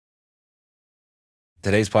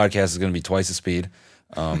today's podcast is going to be twice the speed.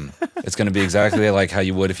 It's going to be exactly like how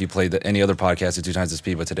you would if you played any other podcast at 2 times the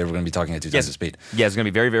speed, but today we're going to be talking at 2 times the speed. Yeah, it's going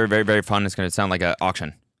to be very, very, very, very fun. It's going to sound like an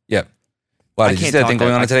auction. Yeah. Wow, did you see that thing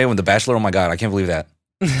going on today with The Bachelor? Oh my God, I can't believe that.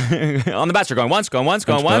 On The Bachelor, going once, on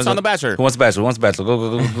The Bachelor. Who wants The Bachelor? Who wants The Bachelor?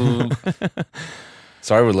 Go.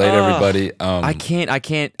 Sorry we're late, everybody.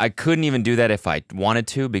 I couldn't even do that if I wanted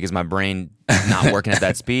to because my brain not working at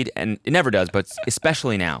that speed, and it never does, but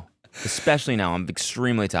especially now. I'm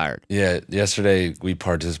extremely tired. Yeah, yesterday we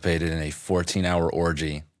participated in a 14-hour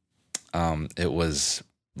orgy. It was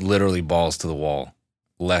literally balls to the wall,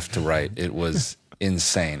 left to right. It was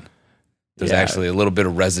insane. There's actually a little bit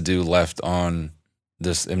of residue left on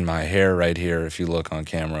this in my hair right here. If you look on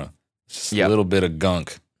camera, just a little bit of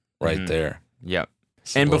gunk right there. Yep.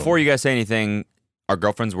 And before you guys say anything, our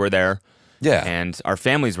girlfriends were there. Yeah. And our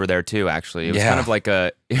families were there too, actually. It was kind of like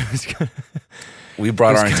we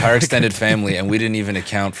brought our entire extended family, and we didn't even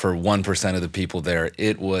account for 1% of the people there.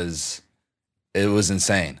 It was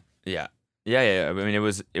insane. Yeah. I mean,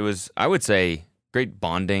 it was I would say great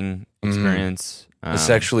bonding experience. A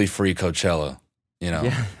sexually free Coachella,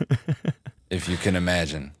 if you can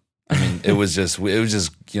imagine. I mean, it was just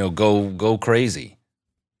go crazy.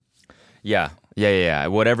 Yeah.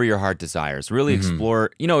 Whatever your heart desires, really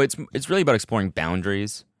explore. It's really about exploring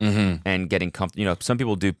boundaries and getting comfortable. Some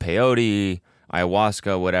people do peyote,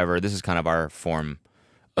 ayahuasca, whatever. This is kind of our form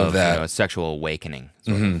of that a sexual awakening.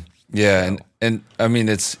 Yeah, and I mean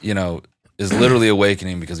it's literally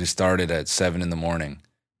awakening because we started at 7 a.m.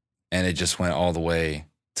 and it just went all the way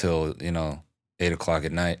till 8 o'clock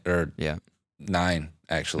at night or 9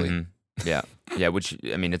 actually. Yeah, which,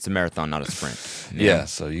 I mean, it's a marathon, not a sprint. Yeah,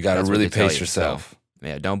 so you got to really pace yourself. So,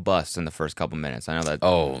 yeah, don't bust in the first couple minutes. I know that.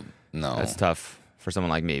 Oh, no. That's tough for someone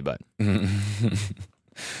like me, but.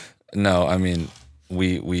 No, I mean,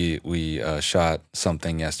 we shot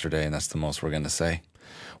something yesterday, and that's the most we're going to say.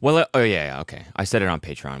 Well, okay. I said it on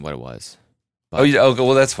Patreon, what it was. But,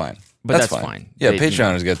 well, that's fine. But that's fine. Yeah,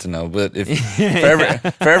 Patreoners get to know, but if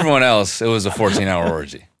for everyone else, it was a 14-hour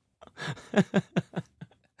orgy.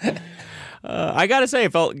 I gotta say,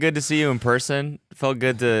 it felt good to see you in person. It felt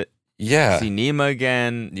good to see Nima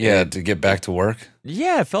again. Yeah, to get back to work.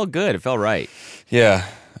 Yeah, it felt good. It felt right. Yeah,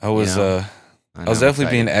 I was definitely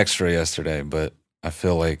being extra yesterday, but I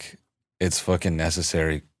feel like it's fucking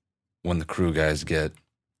necessary when the crew guys get.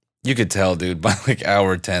 You could tell, dude, by like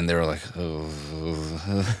hour 10, they were like, oh.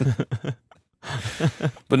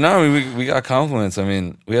 But no, we got compliments. I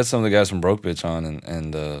mean, we had some of the guys from Broke Bitch on,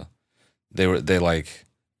 and they were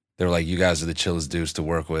like, you guys are the chillest dudes to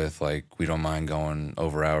work with. Like, we don't mind going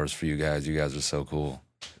over hours for you guys. You guys are so cool.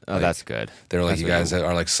 Oh, that's good. They were like, you guys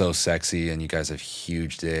are like so sexy, and you guys have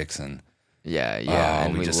huge dicks, and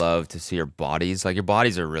and we love to see your bodies. Like, your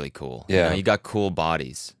bodies are really cool. Yeah, you got cool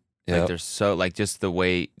bodies. Like, they're so, like, just the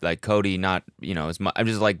way, like, Cody, not, I'm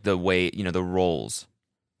just like the way, the roles.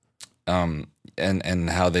 And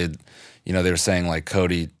how they were saying, like,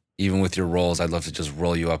 Cody, even with your rolls, I'd love to just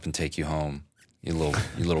roll you up and take you home, you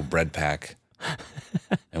little bread pack.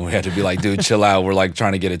 And we had to be like, dude, chill out. We're like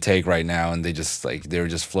trying to get a take right now, and they were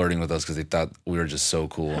just flirting with us because they thought we were just so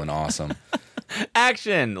cool and awesome.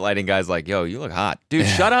 Action, lighting guys like, yo, you look hot, dude.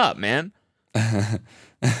 Shut up, man.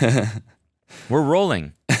 We're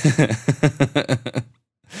rolling. Wait,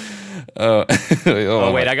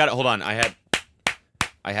 I got it. Hold on. I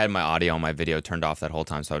had my audio on my video turned off that whole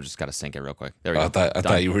time, so I just got to sync it real quick. There we go. I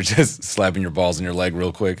thought you were just slapping your balls in your leg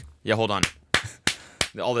real quick. Yeah, hold on.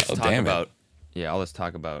 All this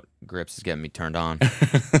talk about grips is getting me turned on.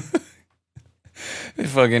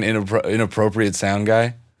 Fucking inappropriate sound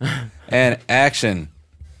guy. And action.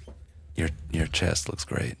 Your chest looks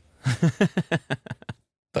great.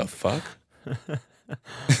 The fuck?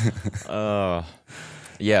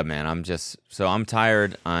 Yeah, man. I'm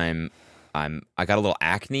tired. I got a little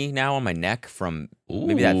acne now on my neck from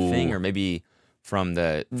maybe that thing, or maybe from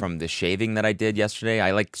the shaving that I did yesterday.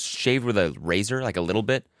 I like shaved with a razor, like a little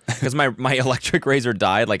bit, because my electric razor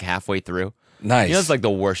died like halfway through. Nice. It's like the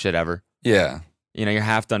worst shit ever. Yeah. You're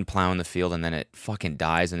half done plowing the field, and then it fucking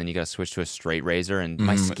dies, and then you got to switch to a straight razor, and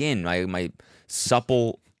my skin, my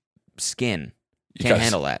supple skin can't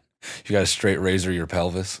handle that. You got to straight razor your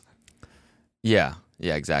pelvis. Yeah,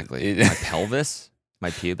 exactly. My pelvis,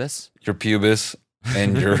 my pubis, your pubis,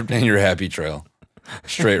 and your happy trail,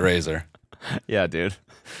 straight razor. Yeah, dude.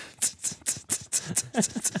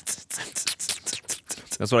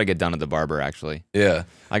 That's what I get done at the barber. Actually, yeah.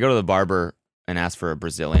 I go to the barber and ask for a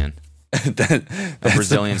Brazilian, a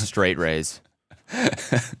Brazilian straight raise.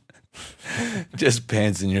 Just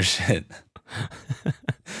pants in your shit.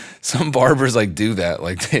 some barbers like do that.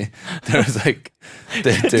 Like there was like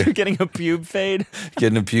they're getting a pube fade.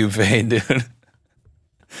 Getting a pube fade, dude.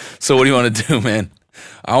 So what do you want to do, man?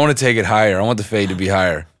 I want to take it higher. I want the fade to be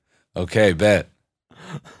higher. Okay, bet.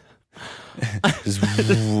 Just,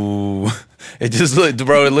 it just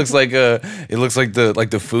bro. It looks like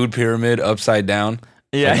the food pyramid upside down.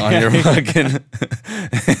 Yeah, like on your fucking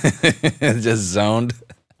just zoned.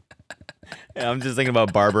 Yeah, I'm just thinking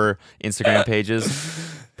about barber Instagram pages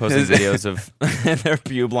posting videos of their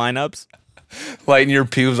pube lineups. Lighting your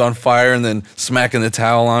pubes on fire and then smacking the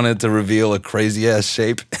towel on it to reveal a crazy ass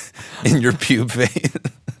shape in your pube vein.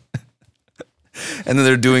 And then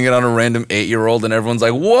they're doing it on a random 8-year-old and everyone's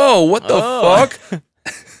like, whoa, what the fuck?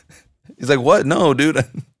 He's like, what? No, dude.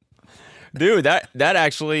 Dude, that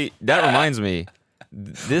reminds me.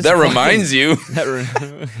 Reminds you?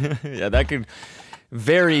 Yeah, that could...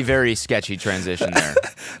 Very, very sketchy transition there.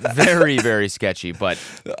 Very, very sketchy. But,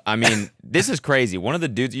 I mean, this is crazy. One of the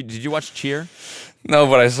dudes... Did you watch Cheer? No,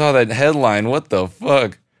 but I saw that headline. What the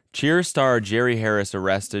fuck? Cheer star Jerry Harris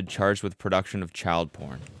arrested, charged with production of child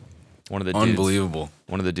porn. One of the dudes, unbelievable.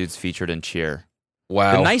 One of the dudes featured in Cheer.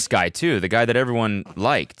 Wow. The nice guy, too. The guy that everyone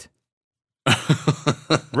liked.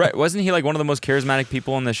 Right? Wasn't he like one of the most charismatic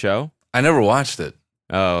people on the show? I never watched it.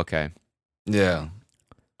 Oh, okay. Yeah.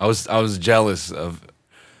 I was jealous of,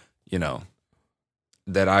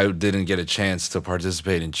 that I didn't get a chance to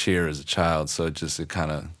participate in Cheer as a child. So it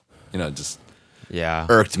kind of,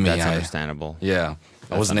 irked me. That's understandable. I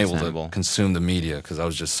wasn't able to consume the media because I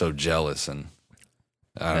was just so jealous and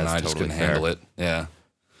I don't know. I just couldn't handle it. Yeah.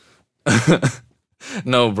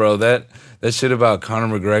 No, bro, that shit about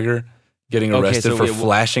Conor McGregor getting arrested for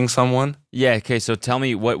flashing someone. Yeah. Okay. So tell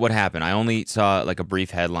me what happened. I only saw like a brief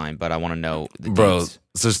headline, but I want to know the bro. deets.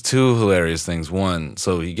 So there's two hilarious things. One,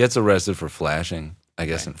 so he gets arrested for flashing, I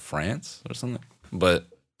guess in France or something. But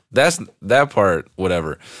that part,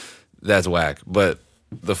 whatever. That's whack. But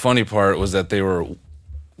the funny part was that they were,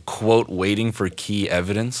 quote, waiting for key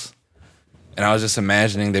evidence. And I was just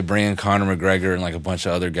imagining they bring in Conor McGregor and like a bunch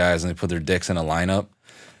of other guys and they put their dicks in a lineup.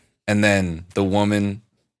 And then the woman,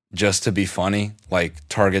 just to be funny, like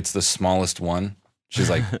targets the smallest one. She's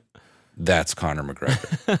like, that's Conor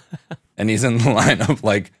McGregor. And he's in the lineup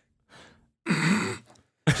like,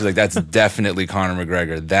 she's like, that's definitely Conor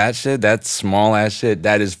McGregor. That shit, that small ass shit,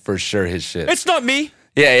 that is for sure his shit. It's not me.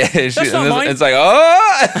 Yeah. That's not mine. It's like,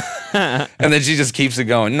 oh. And then she just keeps it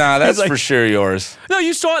going. Nah, that's like, for sure yours. No,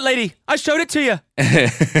 you saw it, lady. I showed it to you.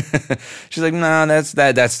 She's like, nah, that's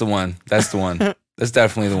the one. That's the one. That's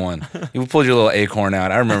definitely the one. You pulled your little acorn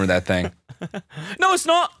out. I remember that thing. No, it's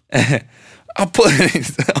not. I'll pull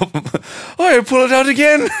it. Oh, I pull it out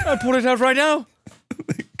again. I pulled it out right now.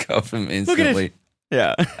 Cuff him instantly.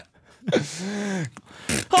 Yeah.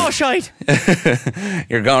 Oh, shite.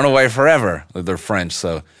 You're going away forever. They're French,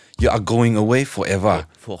 so you are going away forever.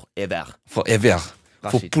 Forever. For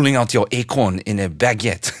pulling out your acorn in a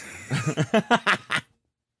baguette.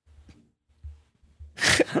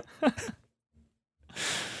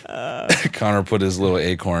 Connor put his little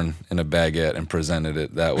acorn in a baguette and presented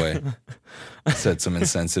it that way. Said some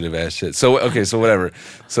insensitive ass shit. So, okay, so whatever.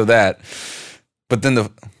 So that. But then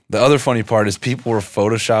the other funny part is people were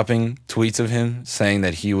photoshopping tweets of him saying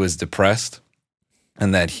that he was depressed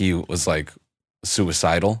and that he was like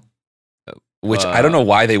suicidal, which I don't know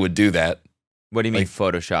why they would do that. What do you mean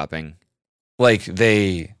photoshopping? Like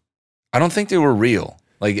I don't think they were real.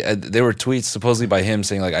 Like they were tweets supposedly by him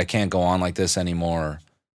saying like, I can't go on like this anymore.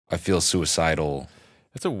 I feel suicidal.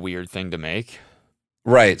 That's a weird thing to make.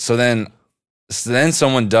 Right. So then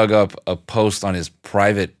someone dug up a post on his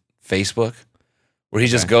private Facebook where he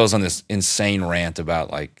just goes on this insane rant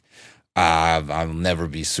about like, I'll never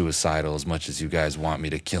be suicidal as much as you guys want me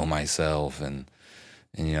to kill myself. And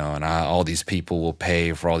all these people will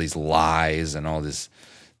pay for all these lies and all this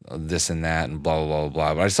and that and blah, blah, blah,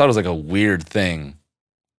 blah. But I just thought it was like a weird thing.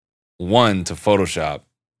 One, to Photoshop,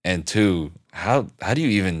 and two, how do you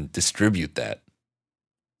even distribute that?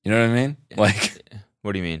 You know what I mean? Like,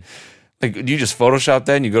 what do you mean? Like, you just Photoshop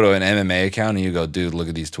that and you go to an MMA account and you go, dude, look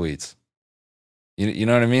at these tweets. You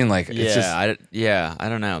know what I mean? Like, it's just I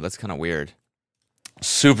don't know. That's kind of weird.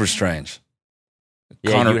 Super strange.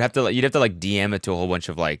 Yeah, you'd have to like DM it to a whole bunch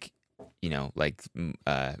of like,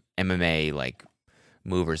 MMA like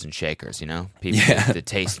movers and shakers, people, the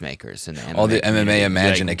tastemakers and the MMA all the MMA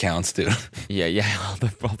Imagine like, accounts, dude. Yeah, all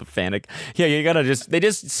the fan. Yeah, you gotta they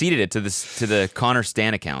just seeded it to the Connor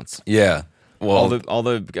Stan accounts. Yeah, well, all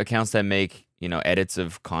the accounts that make edits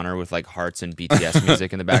of Connor with like hearts and BTS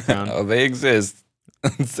music in the background. Oh, they exist.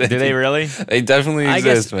 Do they really? They definitely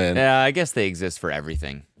exist, man. Yeah, I guess they exist for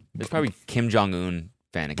everything. There's probably Kim Jong-un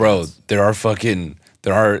fan Bro, accounts. there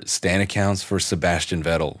are stan accounts for Sebastian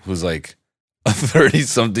Vettel, who's like a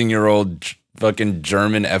 30-something-year-old fucking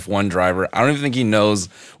German F1 driver. I don't even think he knows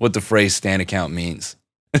what the phrase stan account means.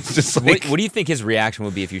 It's just like, What do you think his reaction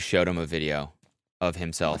would be if you showed him a video of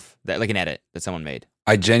himself, that like an edit that someone made?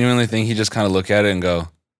 I genuinely think he just kind of look at it and go,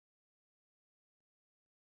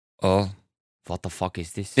 "Oh, What the fuck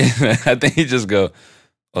is this? I think he just go,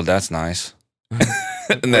 "Oh, that's nice,"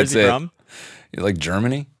 and that's it. From? You're like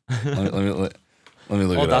Germany? Let me look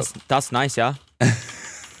Oh, it up. that's nice, yeah.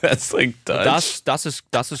 That's like Dutch. Das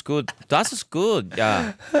ist good. Das ist good.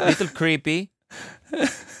 Yeah, little creepy.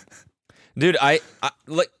 Dude, I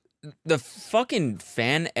like the fucking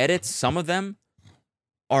fan edits. Some of them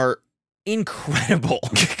are incredible.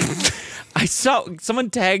 I saw someone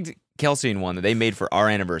tagged Kelsey in one that they made for our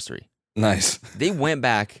anniversary. Nice. They went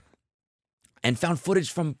back and found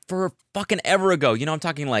footage from for fucking ever ago. You know, I'm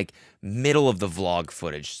talking like middle of the vlog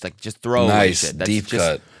footage, like just throwaway Nice, shit. That's deep just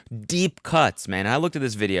cut. deep cuts, man. And I looked at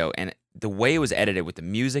this video and the way it was edited with the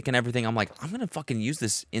music and everything, I'm like, I'm gonna fucking use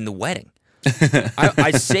this in the wedding.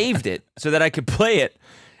 I saved it so that I could play it,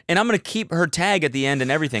 and I'm gonna keep her tag at the end and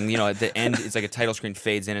everything. You know, at the end, it's like a title screen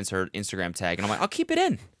fades in, it's her Instagram tag, and I'm like, I'll keep it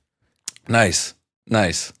in. Nice.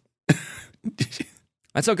 Nice.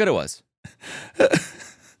 That's how good it was.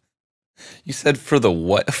 You said for the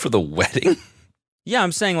what? For the wedding? Yeah,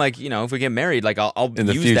 I'm saying like, you know, if we get married, like I'll In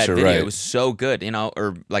the use that future, video. right. It was so good, you know,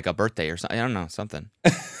 or like a birthday or something. I don't know, something.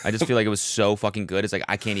 I just feel like it was so fucking good. It's like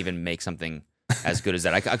I can't even make something as good as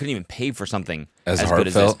that. I couldn't even pay for something As as good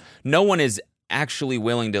as heartfelt? this. No one is actually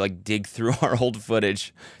willing to like dig through our old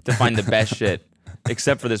footage to find the best shit,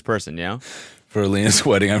 except for this person, you know? For Alina's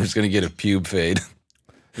wedding, I'm just gonna get a pube fade.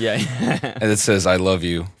 Yeah. And it says "I love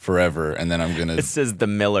you forever," and then I'm gonna It says the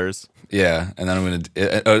Millers. yeah, and then I'm gonna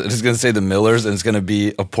it's just gonna say the Millers, and it's gonna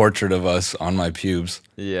be a portrait of us on my pubes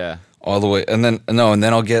Yeah. all the way, and then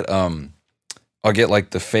I'll get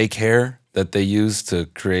like the fake hair that they use to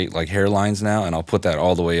create like hairlines now, and I'll put that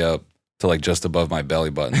all the way up to like just above my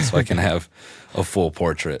belly button, so I can have a full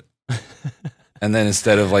portrait. And then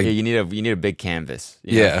instead of like Yeah, you need a big canvas,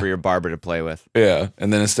 you know, Yeah. for your barber to play with. yeah,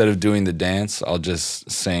 and then instead of doing the dance, I'll just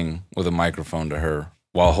sing with a microphone to her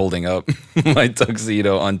while holding up my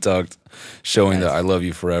tuxedo untucked, showing that I love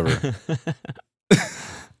you forever.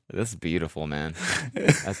 That's beautiful, man.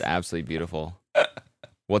 That's absolutely beautiful.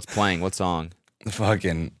 What's playing? What song?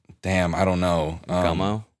 Fucking damn, I don't know.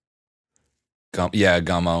 Gummo? Yeah,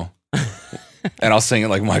 Gummo. And I'll sing it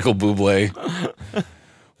like Michael Bublé.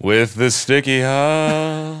 With the sticky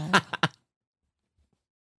hoe.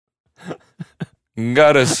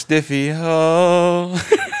 Got a stiffy hoe.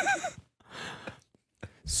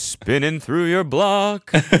 Spinning through your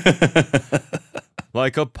block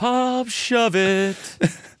like a pop shove it.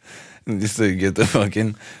 Just to get the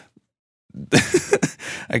fucking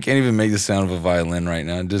I can't even make the sound of a violin right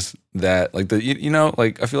now. Just that, like you know,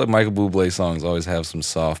 like I feel like Michael Bublé songs always have some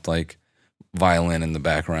soft like violin in the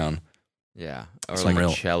background. Yeah, or Some like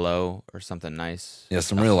real- a cello or something nice. Yeah,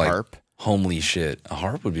 some A real harp. like homely shit. A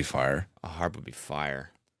harp would be fire, A harp would be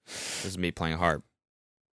fire. This is me playing a harp.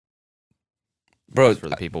 bro. For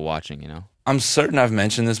the people watching, you know. I'm certain I've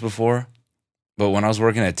mentioned this before, but when I was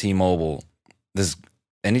working at T-Mobile,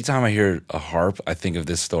 anytime I hear a harp, I think of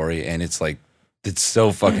this story, and it's like it's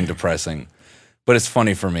so fucking depressing, but it's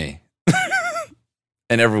funny for me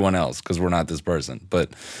and everyone else because we're not this person. But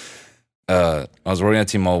I was working at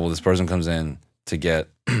T-Mobile. This person comes in to get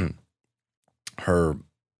her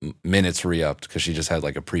minutes re-upped because she just had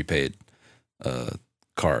like a prepaid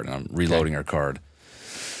card, and I'm reloading her card.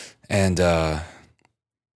 And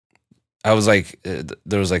I was like,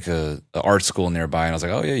 there was like a art school nearby, and I was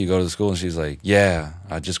like, oh yeah, you go to the school? And she's like, yeah,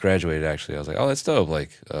 I just graduated actually. I was like, oh, that's dope.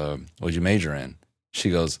 Like, what'd you major in? She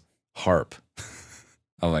goes, harp.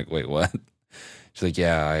 I'm like, wait, what? She's like,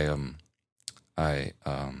 yeah, I'm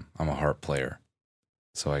a harp player,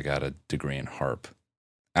 so I got a degree in harp.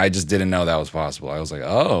 I just didn't know that was possible. I was like,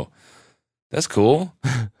 oh, that's cool.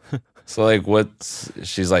 So like,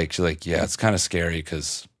 she's like, yeah, it's kind of scary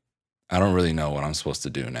because I don't really know what I'm supposed to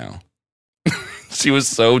do now. She was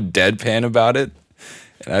so deadpan about it,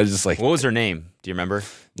 and I was just like, What was her name? Do you remember?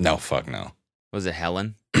 no, fuck no. Was it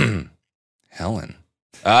Helen? Helen.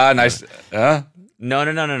 Ah, nice.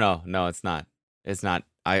 No, it's not. It's not.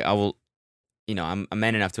 I will, you know, I'm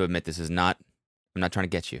man enough to admit this is not, I'm not trying to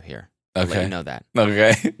get you here. I'll let Okay. you know that.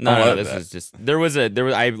 Okay. No, this is just,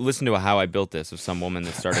 I listened to How I Built This of some woman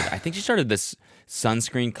that started, I think she started this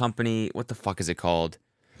sunscreen company. What the fuck is it called?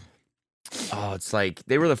 Oh, it's like,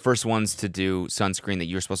 they were the first ones to do sunscreen that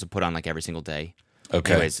you were supposed to put on like every single day.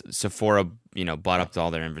 Okay. Anyways, Sephora, bought up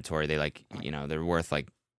all their inventory. They they're worth like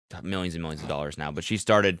millions and millions of dollars now. But she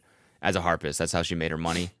started as a harpist. That's how she made her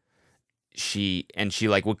money. She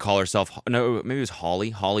like would call herself, no, maybe it was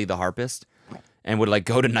Holly the harpist, and would like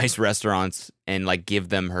go to nice restaurants and like give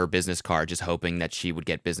them her business card, just hoping that she would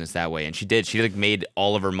get business that way. And she did. She like made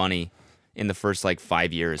all of her money in the first like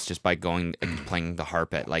 5 years just by going and playing the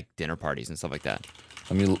harp at like dinner parties and stuff like that.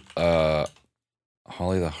 Let me,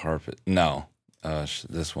 Holly the harpist. No,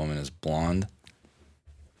 this woman is blonde.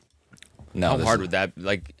 No, How hard would that,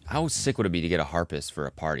 like, how sick would it be to get a harpist for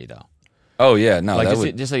a party though? Oh yeah, no, like that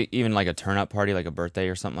would just like even like a turn up party, like a birthday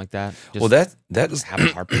or something like that. Just well that is have a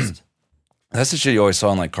harpist. that's the shit you always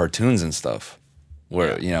saw in like cartoons and stuff,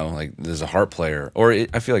 where like there's a harp player, or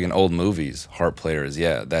I feel like in old movies, harp players.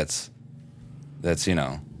 Yeah, that's I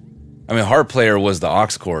mean, harp player was the aux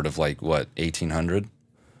chord of like what 1800.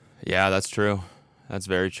 Yeah, that's true. That's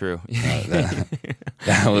very true.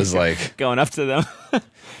 That was like going up to them.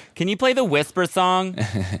 Can you play the Whisper song?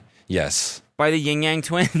 Yes. By the Yin Yang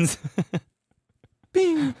Twins.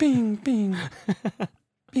 Bing, bing, bing.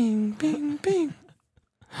 Bing, bing, bing.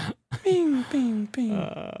 Bing, bing,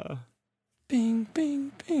 bing. Bing,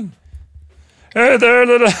 bing, bing. Hey there,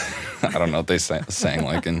 little. I don't know what they sang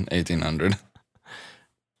like in 1800.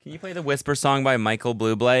 Can you play the Whisper song by Michael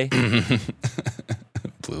Bublé?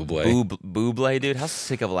 Bublé. Bublé, dude. How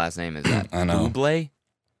sick of a last name is that? I know. Bublé?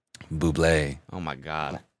 Bublé. Oh my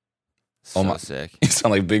god. So sick. You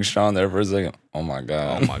sound like Big Sean there for a second. Oh my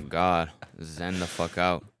god. Oh my god. Zen the fuck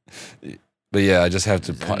out. But yeah, I just have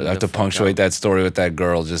to punctuate that story with that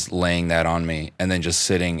girl just laying that on me and then just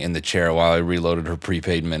sitting in the chair while I reloaded her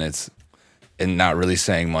prepaid minutes and not really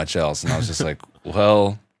saying much else. And I was just like,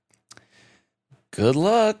 well, good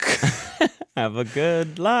luck. Have a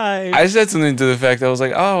good life. I said something to the fact that I was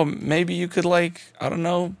like, oh, maybe you could like, I don't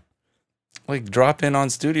know, like drop in on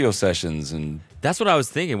studio sessions. And that's what I was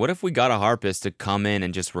thinking. What if we got a harpist to come in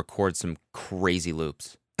and just record some crazy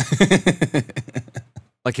loops?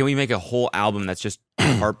 Like, can we make a whole album that's just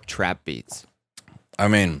harp trap beats? I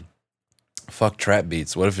mean, fuck trap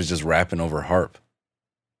beats. What if it's just rapping over harp?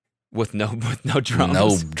 With no drums?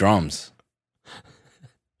 No drums.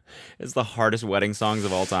 It's the hardest wedding songs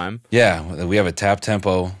of all time. Yeah, we have a tap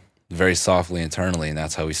tempo very softly internally, and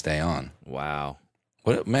that's how we stay on. Wow.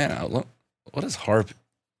 What is harp?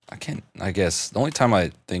 I guess the only time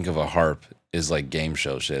I think of a harp is like game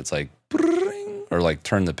show shit. It's like or like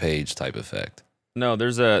turn the page type effect. No,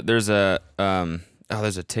 there's a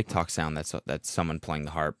TikTok sound that's someone playing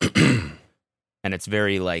the harp. And it's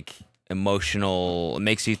very like emotional. It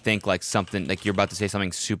makes you think like something like you're about to say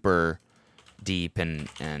something super deep and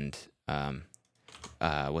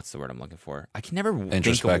what's the word I'm looking for? I can never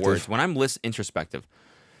think of words when I'm introspective.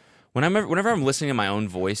 Whenever I'm listening to my own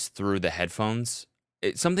voice through the headphones,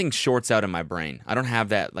 something shorts out in my brain. I don't have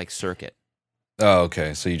that like circuit. Oh,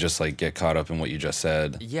 okay. So you just like get caught up in what you just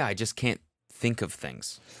said. Yeah, I just can't think of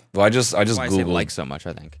things. Well, I just Googled. I say like so much.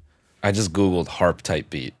 I think I just Googled harp type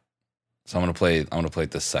beat. So I'm gonna play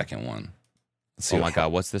the second one. Let's see. Oh my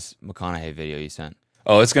god, what's this McConaughey video you sent?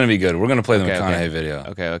 Oh, it's gonna be good. We're gonna play the McConaughey video.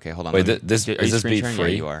 Okay, hold on. Wait, is this beat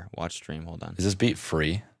free? Yeah, you are. Watch stream. Hold on. Is this beat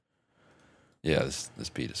free? Yeah, this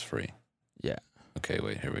beat is free. Yeah. Okay,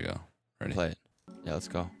 wait. Here we go. Ready? Play it. Yeah, let's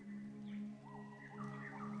go.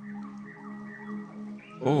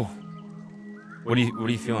 Oh. What are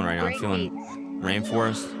you feeling right now? I'm feeling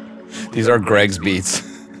rainforest. These are Greg's beats.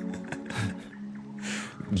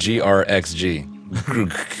 GRXG.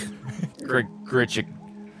 Gritchick.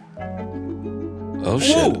 Oh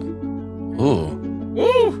shit. Ooh.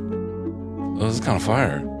 Oh, this is kind of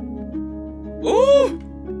fire. Ooh.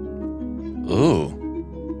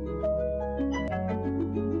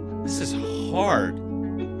 This is hard.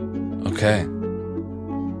 Okay.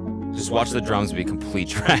 Just watch the drums be complete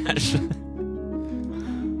trash.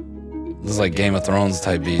 This is like Game of Thrones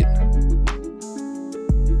type beat.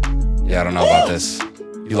 Yeah, I don't know about this.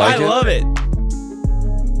 You like it? I love it.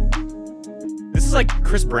 This is like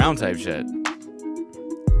Chris Brown type shit.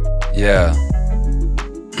 Yeah.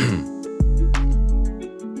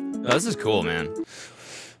 Oh, this is cool, man.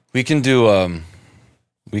 We can do a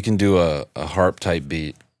harp type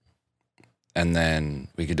beat, and then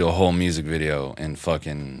we could do a whole music video in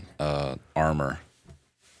fucking armor.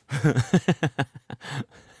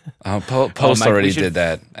 Post already did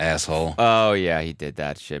that, asshole. Oh yeah, he did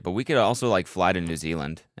that shit. But we could also like fly to New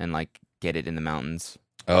Zealand and like get it in the mountains.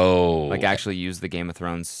 Oh, like actually use the Game of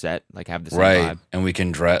Thrones set, like have the same vibe. And we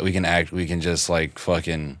can just like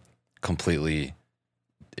fucking completely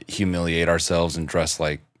humiliate ourselves and dress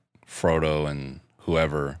like Frodo and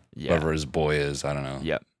whoever his boy is. I don't know.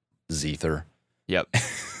 Yep. Zether. Yep.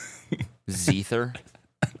 Zether.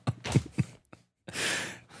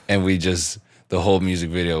 And the whole music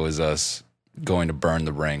video is us going to burn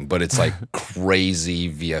the ring, but it's like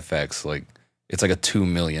crazy VFX. Like it's like a $2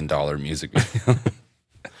 million music video.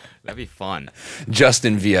 That'd be fun. Just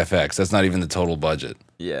in VFX. That's not even the total budget.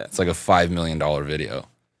 Yeah. It's like a $5 million video.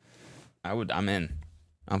 I'm in.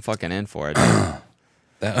 I'm fucking in for it.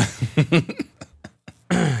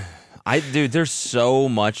 Dude, there's so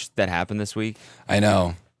much that happened this week. I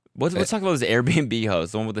know. Let's talk about this Airbnb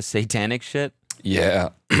host, the one with the satanic shit. Yeah.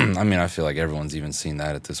 I mean, I feel like everyone's even seen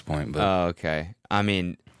that at this point. But Oh, okay. I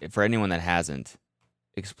mean, for anyone that hasn't,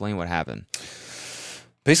 explain what happened.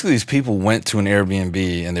 basically, these people went to an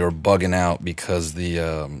Airbnb and they were bugging out because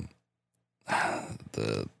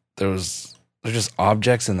there's just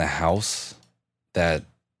objects in the house that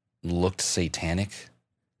looked satanic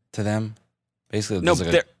to them. Basically, No,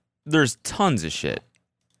 there's tons of shit.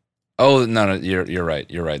 Oh no, you're right.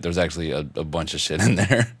 You're right. There's actually a bunch of shit in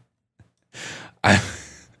there.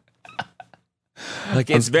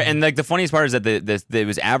 The funniest part is that it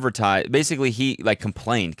was advertised. Basically, he like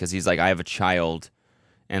complained because he's like, I have a child,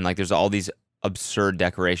 and like there's all these absurd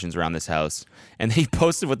decorations around this house, and he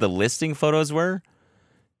posted what the listing photos were.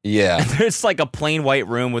 Yeah, And there's like a plain white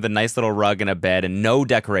room with a nice little rug and a bed and no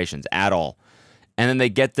decorations at all. And then they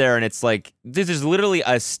get there and it's like there's literally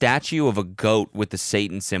a statue of a goat with the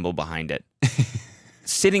Satan symbol behind it,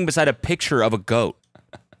 sitting beside a picture of a goat.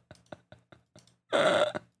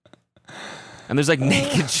 And there's like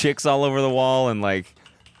naked chicks all over the wall and like,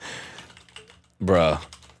 bruh.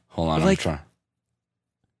 Hold on, like, I'm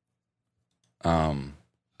trying.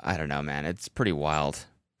 I don't know, man. It's pretty wild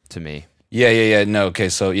to me. Yeah. No, okay.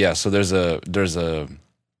 So there's a.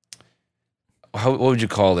 What would you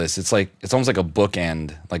call this? It's almost like a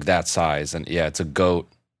bookend, like that size, and yeah, it's a goat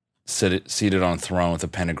seated on a throne with a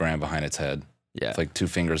pentagram behind its head. Yeah, With like two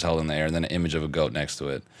fingers held in the air, and then an image of a goat next to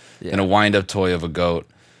it, yeah. and a wind-up toy of a goat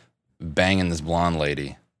banging this blonde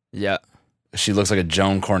lady. Yeah. She looks like a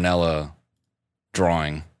Joan Cornella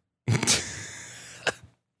drawing.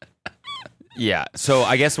 Yeah. So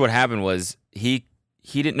I guess what happened was he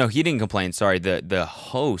didn't complain. Sorry, the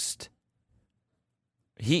host.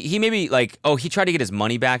 He maybe like he tried to get his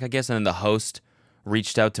money back, I guess, and then the host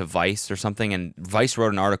reached out to Vice or something, and Vice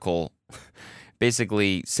wrote an article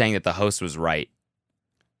basically saying that the host was right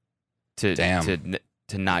to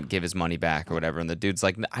not give his money back or whatever. And the dude's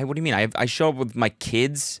like, what do you mean? I show up with my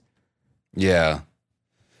kids. Yeah.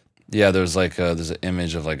 There's an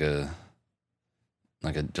image of like a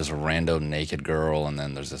just a rando naked girl, and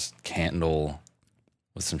then there's this candle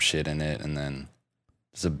with some shit in it, and then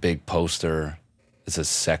there's a big poster. It says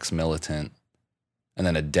sex militant, and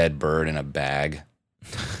then a dead bird in a bag.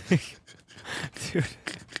 Dude.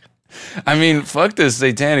 I mean, fuck this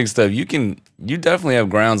satanic stuff. You definitely have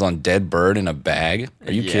grounds on dead bird in a bag.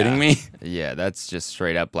 Are you kidding me? Yeah, that's just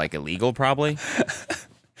straight up like illegal, probably.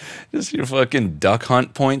 Just your fucking duck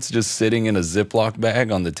hunt points just sitting in a Ziploc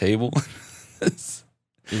bag on the table.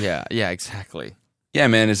 Yeah, exactly. Yeah,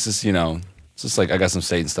 man, it's just, it's just like I got some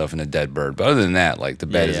Satan stuff in a dead bird. But other than that, like the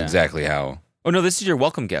bed is exactly how. Oh no, this is your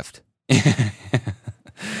welcome gift. What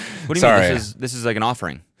do you Sorry. mean? This is like an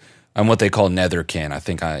offering. I'm what they call netherkin. I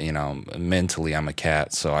think mentally I'm a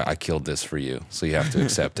cat, so I killed this for you. So you have to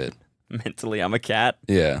accept it. Mentally, I'm a cat.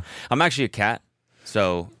 Yeah. I'm actually a cat.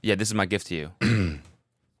 So yeah, this is my gift to you.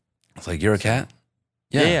 It's like, you're a cat?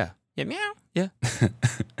 Yeah. Yeah, meow. Yeah.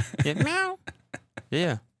 Yeah, meow.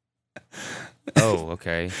 Yeah. Oh,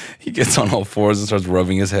 okay. He gets on all fours and starts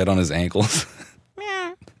rubbing his head on his ankles.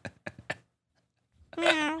 Meow.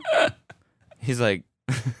 Meow. He's like,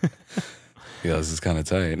 yeah, this is kind of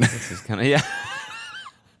tight. this is kind of, yeah.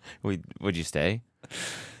 Would you stay?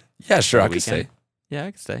 Yeah, sure, I could weekend? stay. Yeah,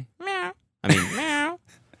 I could stay. Meow. I mean, meow.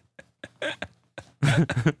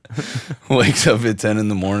 Wakes up at 10 in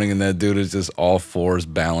the morning and that dude is just all fours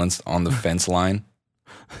balanced on the fence line.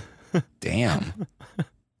 Damn.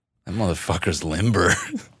 That motherfucker's limber.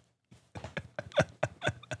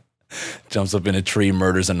 Jumps up in a tree,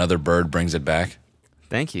 murders another bird, brings it back.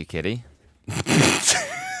 Thank you, kitty.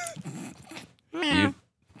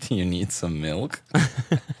 You need some milk?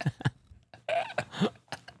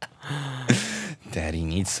 Daddy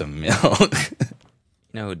needs some milk.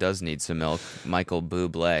 You know who does need some milk? Michael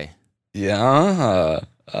Bublé. Yeah.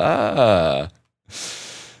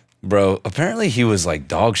 Bro, apparently he was like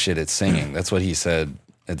dog shit at singing. That's what he said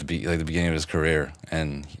at the beginning of his career.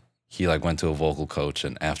 And he like went to a vocal coach,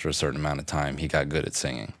 and after a certain amount of time, he got good at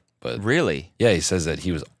singing. But Really? yeah, he says that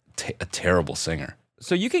he was a terrible singer.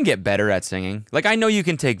 So you can get better at singing. Like, I know you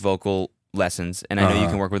can take vocal lessons, and I know you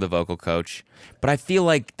can work with a vocal coach, but I feel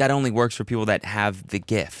like that only works for people that have the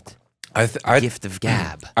gift. Gift of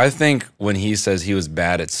gab. I think when he says he was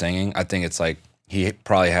bad at singing, I think it's like he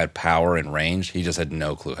probably had power and range. He just had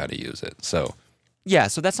no clue how to use it. So yeah,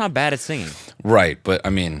 so that's not bad at singing. Right, but I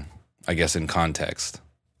mean, I guess in context.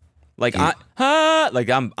 Like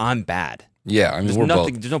I'm bad. Yeah, I mean, we're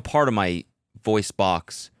both. There's no part of my voice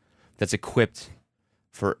box that's equipped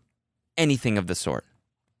for anything of the sort.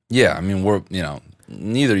 Yeah, I mean,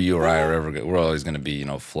 neither you or I are ever good. We're always going to be,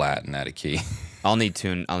 flat and out of key. I'll need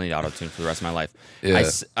auto-tune for the rest of my life. Yeah.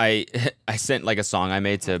 I sent like a song I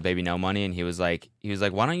made to Baby No Money, and he was like,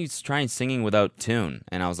 why don't you try and singing without tune?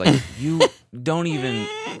 And I was like, you don't even,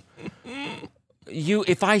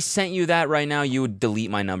 if I sent you that right now, you would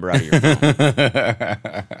delete my number out of your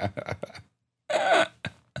phone.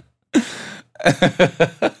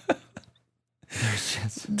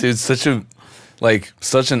 Dude, such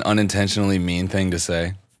an unintentionally mean thing to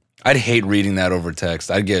say. I'd hate reading that over text.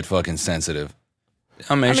 I'd get fucking sensitive.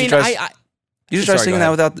 You should try singing that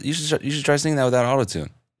without. You should try singing that without autotune.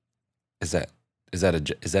 Is that a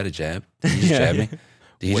jab? Did he just jab me?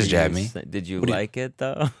 Did he just jab me? Did you like it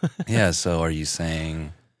though? Yeah. So are you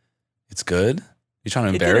saying it's good? You trying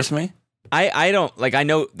to embarrass me? I don't like. I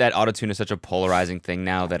know that autotune is such a polarizing thing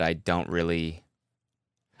now that I don't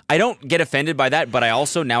get offended by that, but I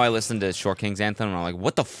also now I listen to Short King's Anthem and I'm like,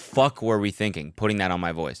 what the fuck were we thinking putting that on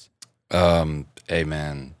my voice? Hey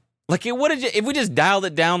man. Like if we just dialed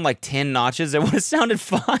it down like 10 notches, it would have sounded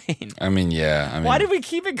fine. I mean, yeah. Why did we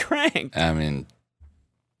keep it cranked? I mean,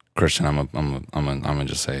 Christian, I'm gonna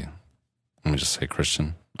just say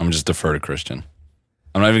Christian. I'm gonna just defer to Christian.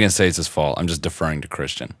 I'm not even gonna say it's his fault. I'm just deferring to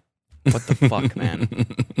Christian. What the fuck, man?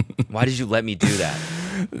 Why did you let me do that?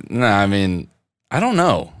 Nah, I mean, I don't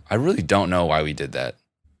know. I really don't know why we did that.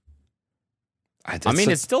 It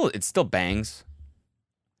still bangs.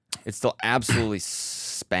 It still absolutely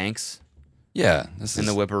spanks. Yeah, the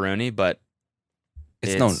whipperoony, but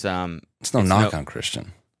it's no knock on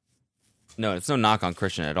Christian. No, it's no knock on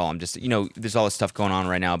Christian at all. I'm just there's all this stuff going on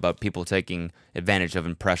right now about people taking advantage of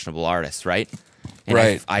impressionable artists, right? And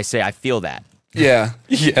right. I say I feel that. Yeah.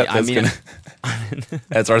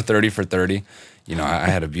 That's our 30 for 30. I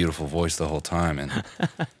had a beautiful voice the whole time, and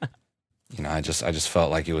I just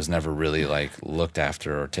felt like it was never really like looked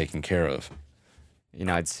after or taken care of.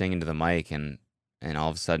 I'd sing into the mic, and all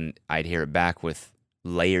of a sudden I'd hear it back with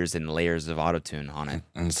layers and layers of autotune on it.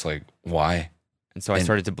 And it's like, why? And so I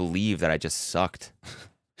started to believe that I just sucked.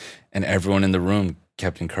 And everyone in the room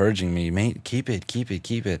kept encouraging me, mate, keep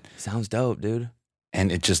it. Sounds dope, dude.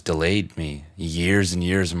 And it just delayed me years and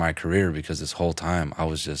years of my career because this whole time I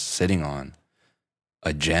was just sitting on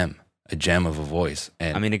a gem of a voice.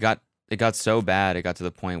 And I mean, it got so bad. It got to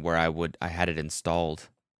the point where I had it installed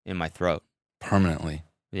in my throat permanently.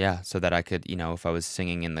 Yeah, so that I could, if I was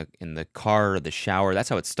singing in the car or the shower, that's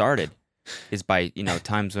how it started. Is by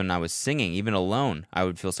times when I was singing, even alone, I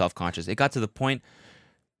would feel self-conscious. It got to the point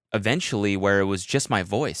eventually where it was just my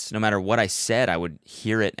voice. No matter what I said, I would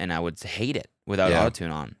hear it and I would hate it without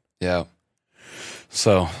autotune on. Yeah.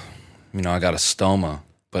 So, I got a stoma,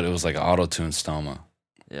 but it was like an autotune stoma.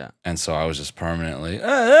 Yeah. And so I was just permanently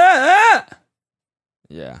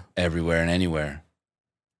everywhere and anywhere.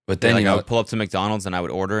 But then I would pull up to McDonald's and I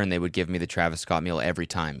would order, and they would give me the Travis Scott meal every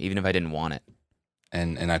time, even if I didn't want it.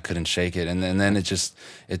 And I couldn't shake it, and then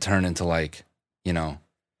it turned into like,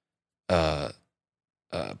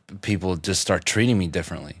 people just start treating me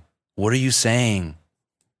differently. What are you saying?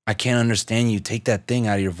 I can't understand you. Take that thing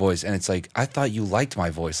out of your voice. And it's like, I thought you liked my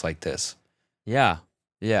voice like this. Yeah.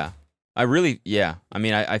 I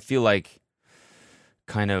mean, I feel like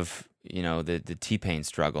kind of, the T-Pain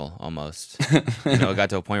struggle almost. It got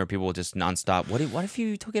to a point where people will just nonstop, what if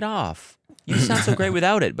you took it off? You sound so great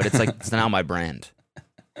without it. But it's like, it's now my brand.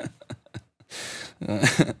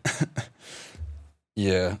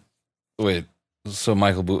 Yeah. Wait, so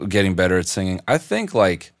Michael, getting better at singing. I think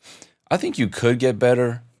you could get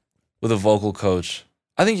better with a vocal coach.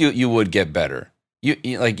 I think you would get better.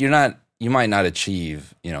 You might not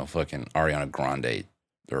achieve, fucking Ariana Grande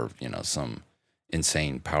or, some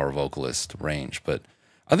insane power vocalist range, but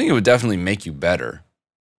I think it would definitely make you better.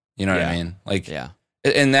 You know what I mean? Like,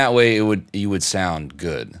 in that way you would sound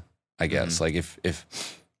good, I guess. Mm-hmm.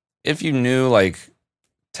 Like if you knew like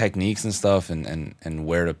techniques and stuff and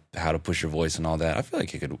how to push your voice and all that, I feel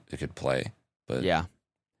like it could play. But yeah.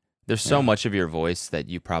 There's so much of your voice that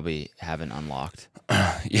you probably haven't unlocked.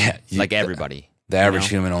 Yeah. Like everybody. The average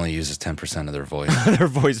human only uses 10% of their voice. Their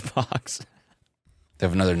voice box. They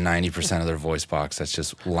have another 90% of their voice box that's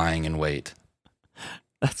just lying in wait.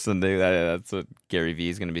 That's the new. That's what Gary Vee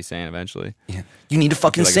is going to be saying eventually. Yeah. You need to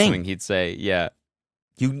fucking Like sing. something he'd say, yeah.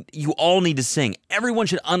 You all need to sing. Everyone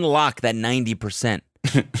should unlock that 90%.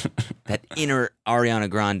 That inner Ariana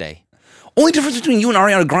Grande. Only difference between you and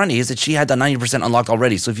Ariana Grande is that she had that 90% unlocked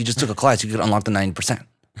already. So if you just took a class, you could unlock the 90%.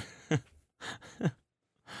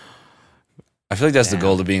 I feel like that's the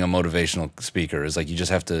goal of being a motivational speaker is like you just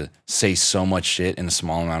have to say so much shit in a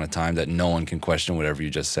small amount of time that no one can question whatever you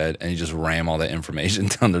just said, and you just ram all that information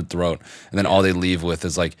down their throat, and then all they leave with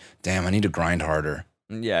is like, damn, I need to grind harder.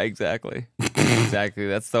 Yeah, exactly. Exactly.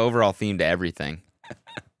 That's the overall theme to everything.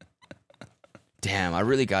 Damn, I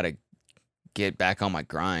really got to get back on my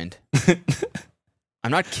grind.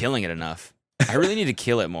 I'm not killing it enough. I really need to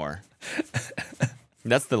kill it more.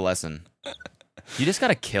 That's the lesson. You just got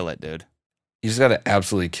to kill it, dude. You just got to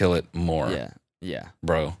absolutely kill it more. Yeah.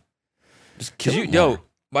 Bro. Just kill it more. Yo,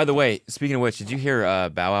 by the way, speaking of which, did you hear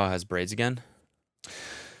Bow Wow has braids again?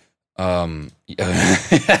 I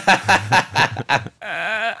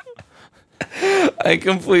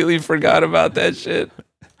completely forgot about that shit.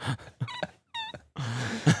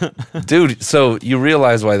 Dude, so you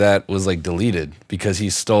realize why that was like deleted because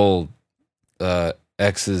he stole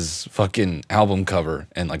X's fucking album cover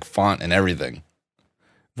and like font and everything.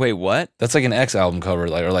 Wait, what? That's like an X album cover,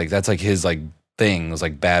 like or like that's like his like thing. It was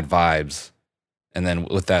like Bad Vibes, and then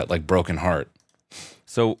with that like Broken Heart.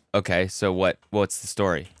 So okay, so what's the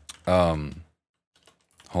story? Hold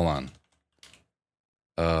on.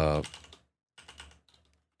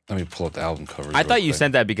 Let me pull up the album covers. I thought you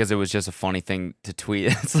sent that because it was just a funny thing to tweet.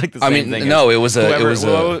 It's like the same I mean, thing. no, it was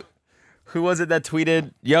a. Who was it that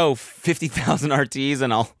tweeted, "Yo, 50,000 RTs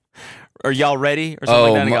and are y'all ready?" Or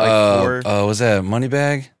something like that. And got like 4. Was that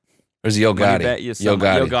Moneybag? Or is it Yo Gotti? Yo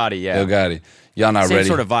Gotti, yeah. Yo Gotti. Y'all not Same ready.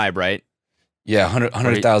 sort of vibe, right? Yeah,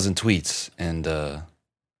 100,000 tweets. And,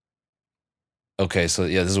 okay, so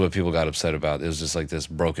yeah, this is what people got upset about. It was just like this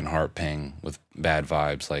broken heart ping with Bad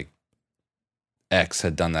Vibes. Like, X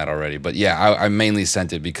had done that already. But yeah, I mainly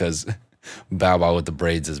sent it because Bow Wow with the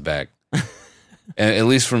braids is back. And at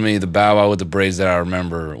least for me, the Bow Wow with the braids that I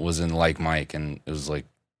remember was in Like Mike, and it was like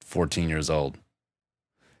 14 years old.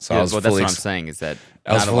 So yeah, well, that's what I'm saying is that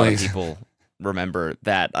not a lot of people remember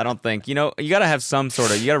that. I don't think, you got to have some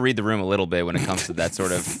sort of, you got to read the room a little bit when it comes to that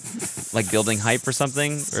sort of like building hype for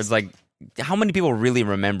something. Or it's like, how many people really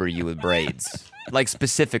remember you with braids? Like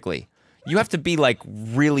specifically. You have to be like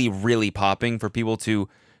really, really popping for people to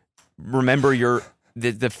remember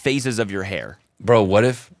the phases of your hair. Bro, what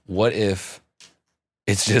if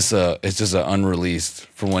it's just a unreleased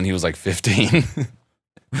from when he was like 15?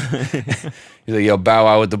 He's like, yo, Bow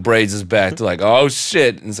Wow with the braids is back. They're like, oh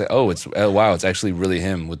shit. And it's like, oh, wow, it's actually really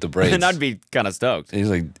him with the braids. And I'd be kind of stoked. He's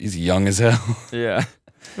like, he's young as hell. Yeah.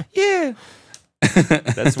 Yeah.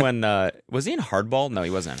 That's when, was he in Hardball? No,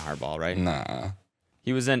 he wasn't in Hardball, right? Nah.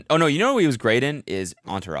 He was in, oh no, you know what he was great in is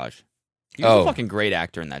Entourage. He was a fucking great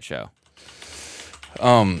actor in that show.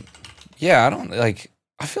 Yeah,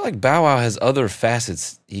 I feel like Bow Wow has other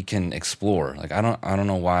facets he can explore. Like, I don't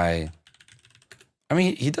know why. I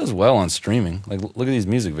mean, he does well on streaming. Like, look at these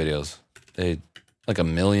music videos. They like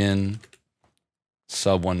 1 million,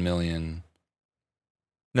 sub 1 million.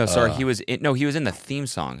 No, sorry, he was in the theme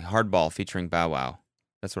song, Hardball featuring Bow Wow.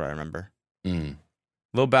 That's what I remember.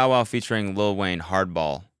 Lil Bow Wow featuring Lil Wayne,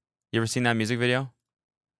 Hardball. You ever seen that music video?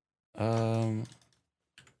 Let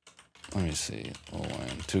me see. Lil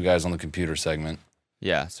Wayne. 2 Guys on the Computer segment.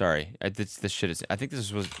 Yeah, sorry. This shit is. I think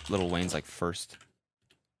this was Lil Wayne's like first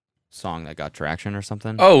song that got traction or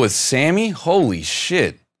something. Oh, with Sammy? Holy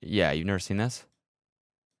shit. Yeah, you've never seen this?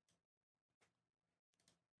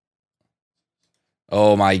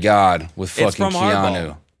 Oh my god, with fucking It's from Keanu.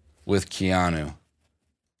 Hardball. With Keanu.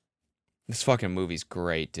 This fucking movie's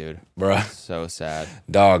great, dude. Bruh. So sad.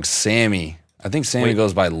 Dog, Sammy. I think Sammy Wait.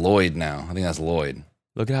 goes by Lloyd now. I think that's Lloyd.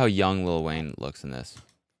 Look at how young Lil Wayne looks in this.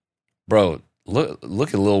 Bro,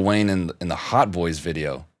 look at Lil Wayne in the Hot Boys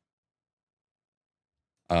video.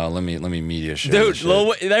 Let me media share. Dude,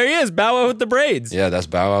 there he is, Bow Wow with the braids. Yeah, that's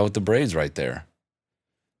Bow Wow with the braids right there.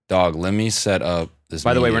 Dog, let me set up this.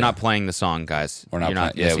 By the way, we're not playing the song, guys. We're not You're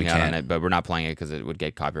not playing- yeah, missing we out on can't. it, but we're not playing it because it would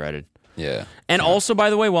get copyrighted. Yeah. And also, by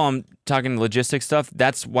the way, while I'm talking logistics stuff,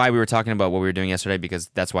 that's why we were talking about what we were doing yesterday, because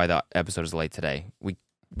that's why the episode is late today. We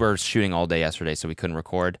were shooting all day yesterday, so we couldn't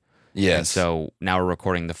record. Yes. And so now we're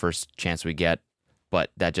recording the first chance we get,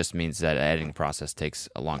 but that just means that the editing process takes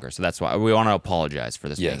longer. So that's why we want to apologize for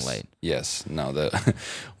this being late. Yes. No,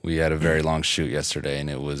 we had a very long shoot yesterday, and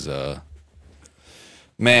it was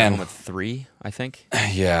man. Home at 3, I think.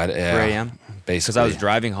 Yeah. 3 a.m. Basically. Because I was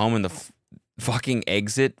driving home in the fucking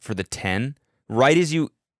exit for the 10. Right as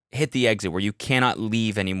you hit the exit where you cannot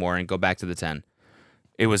leave anymore and go back to the 10.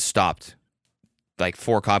 It was stopped. Like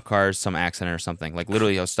 4 cop cars, some accident or something. Like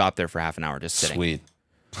literally, I was stopped there for half an hour just sitting. Sweet.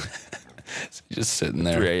 Just sitting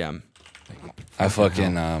there. 3 a.m. I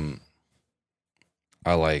fucking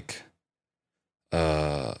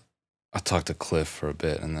I talked to Cliff for a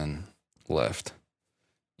bit and then left.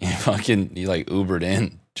 He like Ubered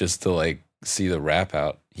in just to like see the rap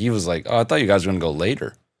out. He was like, "Oh, I thought you guys were gonna go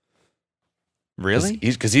later." Really?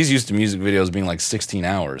 Because he's used to music videos being like 16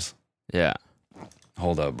 hours. Yeah.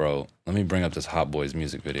 Hold up, bro. Let me bring up this Hot Boys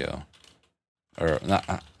music video, or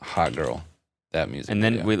not Hot Girl, that music. And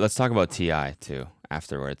then video. let's talk about T.I. too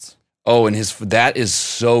afterwards. Oh, and that is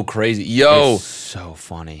so crazy. Yo, It's so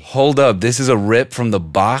funny. hold up. This is a rip from the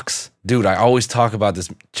box. Dude, I always talk about this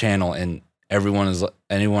channel and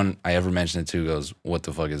anyone I ever mention it to goes, "What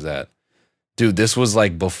the fuck is that?" Dude, this was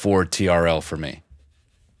like before TRL for me.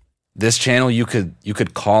 This channel you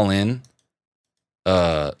could call in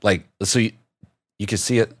like so you can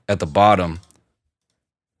see it at the bottom.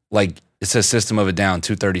 Like it says System of a Down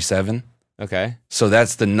 237. Okay. So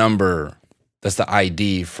that's the number. That's the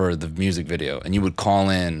ID for the music video. And you would call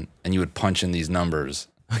in and you would punch in these numbers.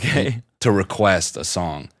 Okay. To request a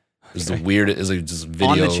song. It was the weirdest. It was like just video.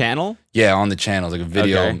 On the channel? Yeah, on the channel. Like a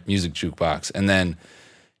video music jukebox. And then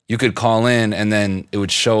you could call in and then it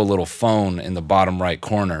would show a little phone in the bottom right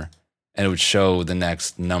corner. And it would show the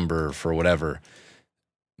next number for whatever.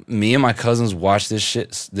 Me and my cousins watched this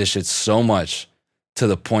shit so much to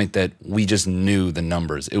the point that we just knew the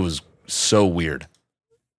numbers. It was so weird.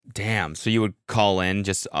 Damn. So you would call in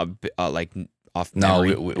just like off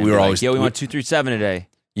memory? No, we were always... Like, we want 237 today.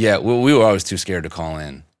 Yeah, we were always too scared to call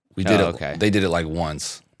in. We did it. Okay. They did it like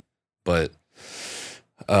once. But,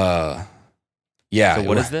 yeah. So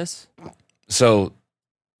what is this? So,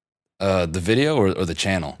 the video or the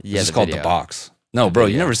channel? Yeah, it's called video. The Box. No, bro,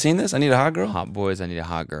 you never seen this? I Need a Hot Girl? Hot Boys, I Need a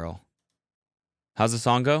Hot Girl. How's the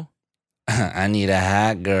song go? I need a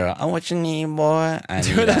hot girl. Oh, what you need, boy? I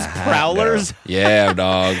Dude, need that's a hot Prowlers? girl. Yeah,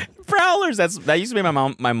 dog. Prowlers. That used to be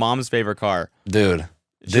my mom's favorite car. Dude.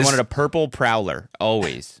 She wanted a purple Prowler,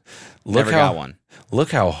 always. Never got one.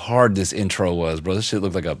 Look how hard this intro was, bro. This shit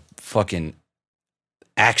looked like a fucking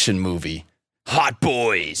action movie. Hot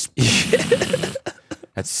Boys.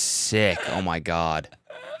 That's sick. Oh my God.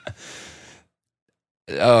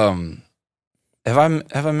 Have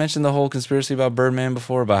I mentioned the whole conspiracy about Birdman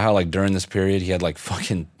before? About how like during this period he had like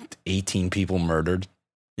fucking 18 people murdered?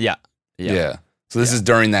 Yeah. So this is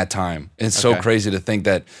during that time. And it's so crazy to think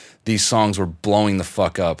that these songs were blowing the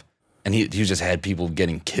fuck up and he just had people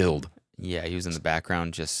getting killed. Yeah, he was in the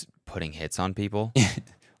background just putting hits on people.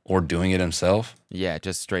 Or doing it himself. Yeah,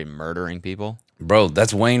 just straight murdering people. Bro,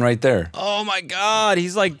 that's Wayne right there. Oh my God,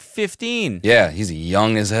 he's like 15. Yeah, he's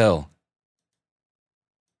young as hell.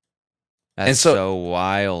 That's so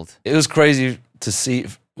wild. It was crazy to see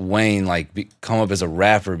Wayne like come up as a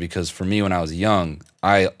rapper because for me when I was young,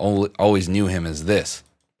 I always knew him as this.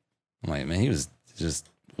 I'm like, man, he was just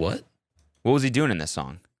what? What was he doing in this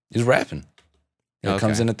song? He was rapping. It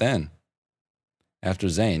comes Okay. in at the end. After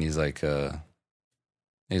Zayn, he's like the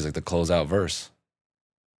closeout verse.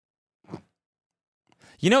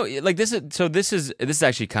 You know, like this is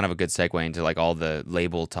actually kind of a good segue into like all the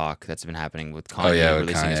label talk that's been happening with Kanye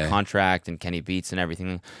releasing his contract and Kenny Beats and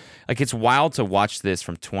everything. Like it's wild to watch this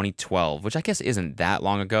from 2012, which I guess isn't that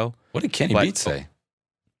long ago. What did Kenny Beats say?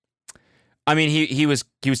 I mean, he was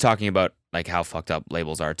talking about like how fucked up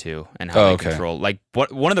labels are too, and how they control. Like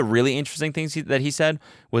one of the really interesting things that he said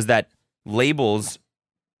was that labels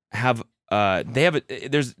have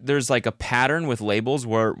there's like a pattern with labels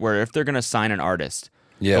where if they're gonna sign an artist,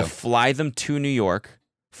 they'll fly them to New York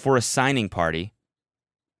for a signing party,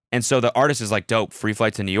 and so the artist is like, dope, free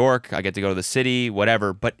flight to New York, I get to go to the city,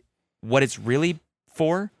 whatever. But what it's really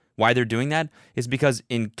for, why they're doing that, is because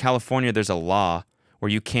in California there's a law where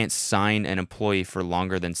you can't sign an employee for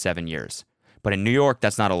longer than 7 years. But in New York,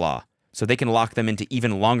 that's not a law. So they can lock them into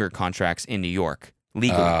even longer contracts in New York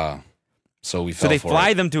legally. So they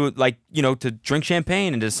fly them to to drink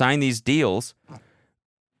champagne and to sign these deals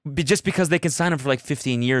just because they can sign them for like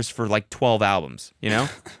 15 years for like 12 albums, you know?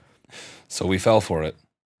 So we fell for it.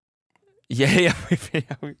 Yeah.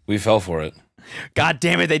 We fell for it. God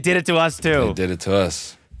damn it, they did it to us too. They did it to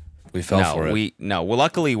us. We fell for it. Well,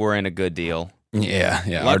 luckily we're in a good deal.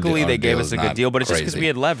 Yeah. Luckily, they gave us a good deal, but it's just because we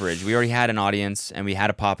had leverage. We already had an audience, and we had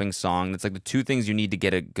a popping song. That's like the two things you need to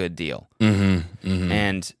get a good deal.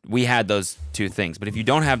 And we had those two things. But if you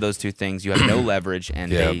don't have those two things, you have no leverage,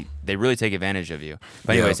 and they really take advantage of you.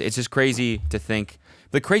 But anyways, it's just crazy to think.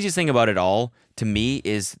 The craziest thing about it all, to me,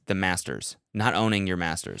 is the masters. Not owning your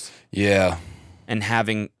masters. Yeah. And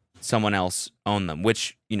having someone else own them,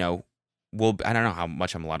 which, I don't know how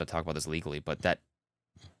much I'm allowed to talk about this legally, but that,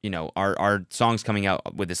 our songs coming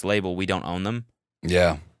out with this label, we don't own them.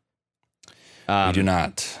 Yeah. We do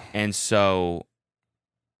not. And so,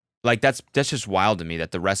 like, that's just wild to me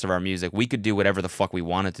that the rest of our music, we could do whatever the fuck we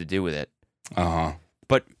wanted to do with it. Uh-huh.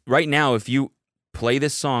 But right now, if you play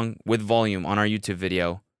this song with volume on our YouTube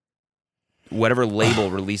video, whatever label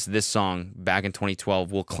released this song back in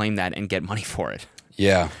 2012 will claim that and get money for it.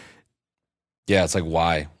 Yeah. Yeah, it's like,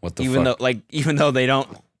 why? What the fuck? Even though they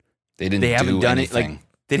haven't done anything. it. Like,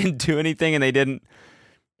 they didn't do anything, and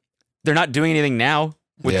they're not doing anything now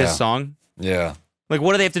with this song. Yeah. Like,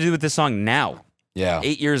 what do they have to do with this song now? Yeah.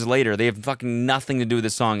 8 years later, they have fucking nothing to do with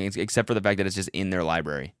this song except for the fact that it's just in their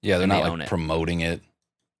library. Yeah, they're not like promoting it.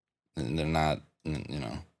 And they're not,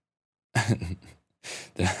 it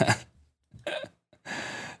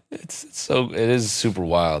is super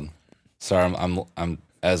wild. Sorry, I'm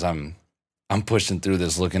pushing through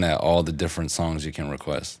this, looking at all the different songs you can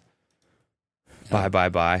request.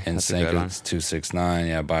 Bye. And Sync is 269.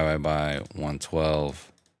 Yeah, bye.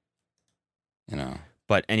 112.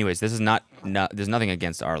 But anyways, this is not there's nothing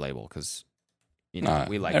against our label because we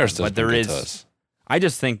like them. But there is. I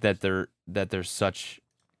just think that there's such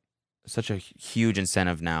a huge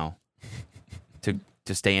incentive now to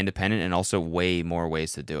stay independent, and also way more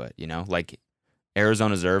ways to do it. Like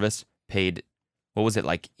Arizona Zervis paid. What was it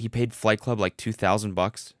like? He paid Flight Club like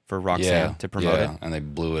 $2,000 for Roxanne to promote it, and they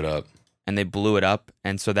blew it up.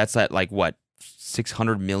 And so that's at like what,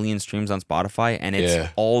 600 million streams on Spotify, and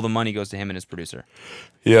it's all the money goes to him and his producer.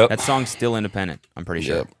 Yep. That song's still independent, I'm pretty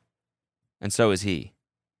sure. And so is he.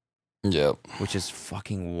 Yep. Which is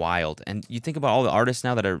fucking wild. And you think about all the artists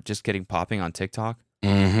now that are just getting popping on TikTok.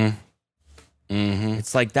 Mm-hmm. Mm-hmm.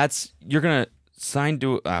 It's like you're gonna sign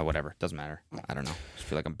to whatever. Doesn't matter. I don't know. I just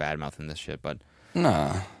feel like I'm bad mouthing this shit, but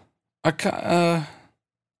nah. I kind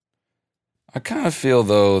of feel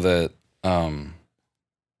though that I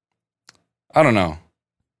don't know.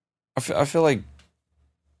 I feel like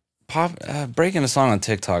breaking a song on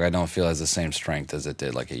TikTok, I don't feel has the same strength as it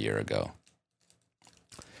did like a year ago.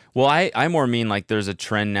 Well, I more mean like there's a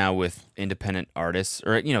trend now with independent artists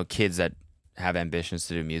or kids that have ambitions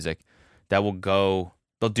to do music that they'll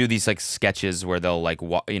do these like sketches where they'll like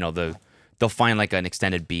they'll find like an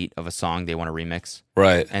extended beat of a song they want to remix.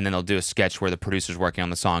 Right. And then they'll do a sketch where the producer's working on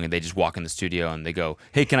the song and they just walk in the studio and they go,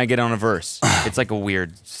 "Hey, can I get on a verse?" It's like a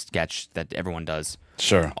weird sketch that everyone does.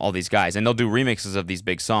 Sure. All these guys. And they'll do remixes of these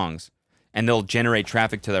big songs and they'll generate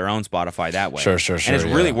traffic to their own Spotify that way. Sure. And it's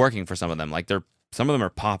really working for some of them. Like some of them are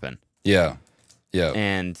popping. Yeah. Yeah.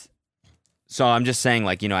 And so I'm just saying,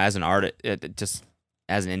 like, as an artist, just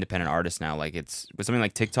as an independent artist now, like it's with something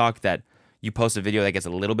like TikTok that you post a video that gets a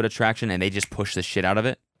little bit of traction and they just push the shit out of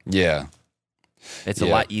it. Yeah. It's a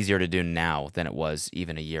lot easier to do now than it was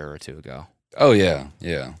even a year or two ago. Oh, yeah.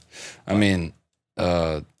 Yeah. I mean,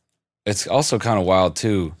 it's also kind of wild,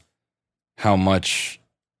 too, how much,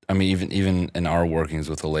 I mean, even in our workings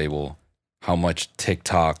with the label, how much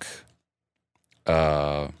TikTok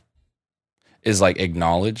is like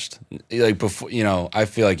acknowledged. Like before, I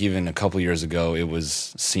feel like even a couple years ago, it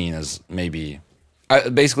was seen as maybe.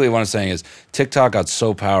 Basically, what I'm saying is TikTok got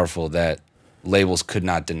so powerful that labels could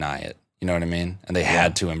not deny it. You know what I mean? And they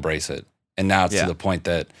had to embrace it. And now it's to the point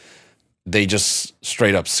that they just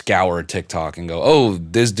straight up scour TikTok and go, "Oh,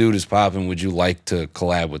 this dude is popping. Would you like to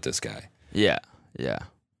collab with this guy?" Yeah.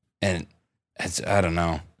 And I don't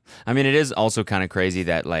know. I mean, it is also kind of crazy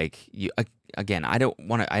that like again, I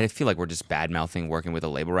feel like we're just bad mouthing working with a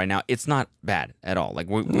label right now. It's not bad at all. Like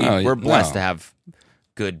we're blessed to have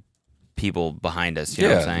good people behind us. You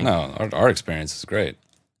know what I'm saying? No, our experience is great.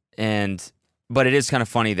 But it is kind of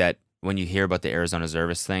funny that when you hear about the Arizona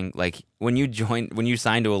Zervis thing, like when you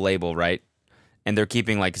sign to a label, right, and they're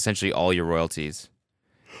keeping like essentially all your royalties,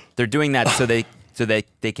 they're doing that so they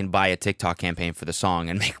can buy a TikTok campaign for the song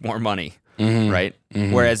and make more money. Mm-hmm. Right?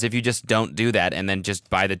 Mm-hmm. Whereas if you just don't do that and then just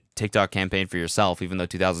buy the TikTok campaign for yourself, even though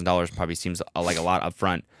 $2,000 probably seems like a lot up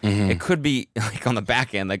front, it could be like on the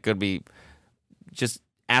back end, that could be just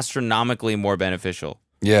astronomically more beneficial.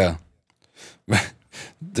 Yeah.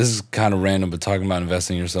 This is kind of random, but talking about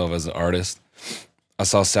investing in yourself as an artist, I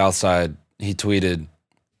saw Southside, he tweeted,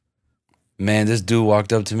 "Man, this dude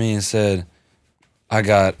walked up to me and said, I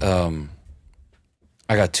got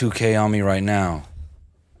 2K on me right now.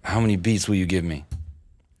 How many beats will you give me?"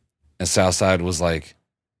 And Southside was like,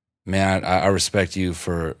 "Man, I respect you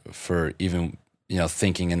for even,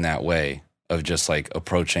 thinking in that way of just like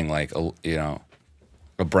approaching like,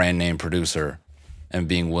 a brand name producer and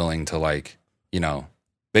being willing to like,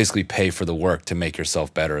 basically pay for the work to make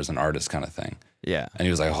yourself better as an artist kind of thing." Yeah. And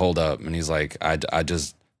he was like, hold up. And he's like, I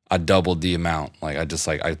doubled the amount. Like,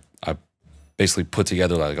 I basically put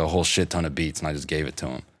together like a whole shit ton of beats and I just gave it to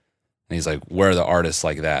him. And he's like, where are the artists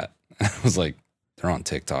like that? And I was like, they're on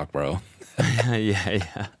TikTok, bro.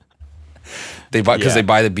 Yeah. They buy, because they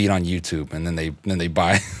buy the beat on YouTube and then they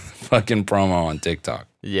buy fucking promo on TikTok.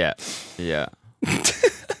 Yeah.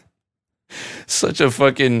 Such a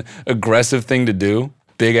fucking aggressive thing to do.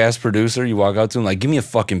 Big ass producer, you walk out to him like, give me a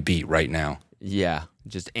fucking beat right now. Yeah.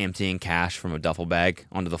 Just emptying cash from a duffel bag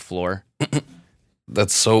onto the floor.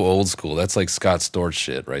 That's so old school. That's like Scott Storch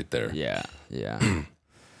shit right there. Yeah.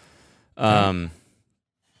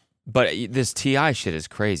 But this T.I. shit is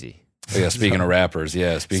crazy. Oh, yeah, speaking of rappers.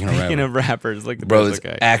 Yeah, speaking of rappers, like the bro, it's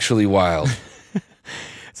actually wild.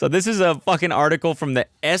 So this is a fucking article from the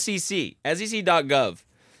SEC, SEC.gov.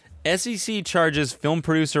 SEC charges film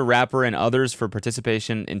producer, rapper, and others for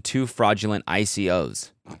participation in 2 fraudulent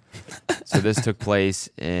ICOs. So this took place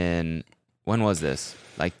in, when was this?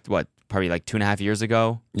 Like what? Probably like 2.5 years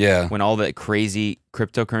ago. Yeah. When all the crazy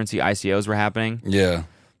cryptocurrency ICOs were happening. Yeah.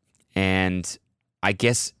 And I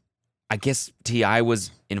guess T.I.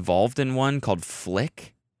 was involved in one called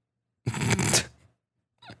Flick.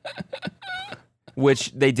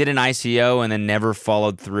 Which they did an ICO and then never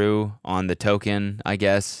followed through on the token, I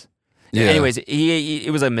guess. Yeah. Anyways,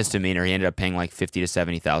 it was a misdemeanor. He ended up paying like $50,000 to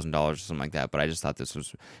 $70,000 or something like that. But I just thought this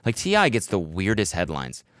was like T.I. gets the weirdest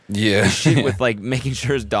headlines. Yeah. Shit with like making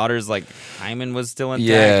sure his daughter's like hymen was still intact.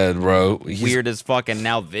 Yeah, bro. Weird as fuck. And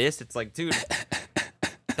now this, it's like, dude,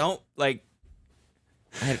 don't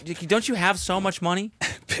you have so much money?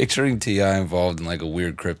 Picturing T.I. involved in like a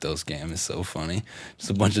weird crypto scam is so funny. Just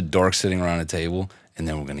a bunch of dorks sitting around a table, and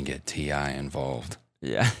then we're gonna get T.I. involved.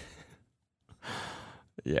 Yeah.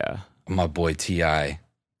 My boy T.I.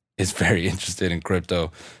 is very interested in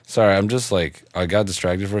crypto. Sorry, I'm just like, I got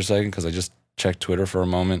distracted for a second because I just checked Twitter for a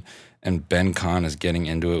moment, and Ben Kahn is getting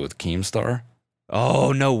into it with Keemstar.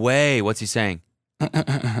 Oh, no way. What's he saying?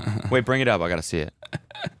 Wait, bring it up. I gotta see it.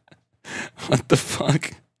 What the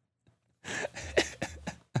fuck?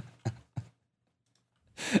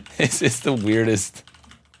 This is the weirdest.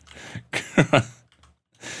 This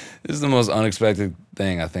is the most unexpected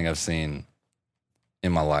thing I think I've seen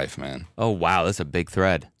in my life, man. Oh, wow. That's a big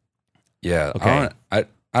thread. Yeah. Okay. I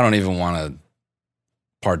don't even want to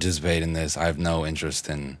participate in this. I have no interest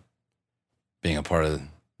in being a part of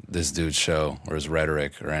this dude's show or his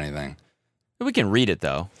rhetoric or anything. We can read it,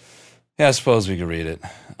 though. Yeah, I suppose we could read it.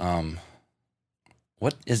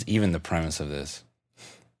 What is even the premise of this?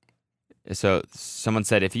 So someone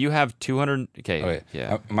said, if you have 200... Okay, wait,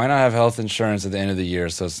 yeah. I might not have health insurance at the end of the year,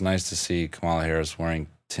 so it's nice to see Kamala Harris wearing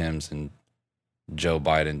Tim's and Joe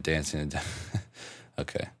Biden dancing.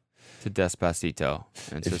 Okay. To Despacito.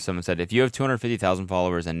 And so someone said, if you have 250,000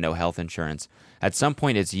 followers and no health insurance, at some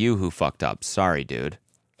point it's you who fucked up. Sorry, dude.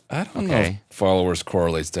 I don't know if followers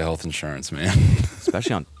correlates to health insurance, man.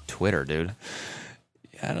 Especially on Twitter, dude.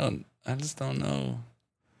 Yeah, I just don't know.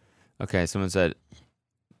 Okay, someone said,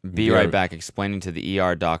 be right back. Explaining to the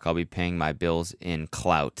ER doc I'll be paying my bills in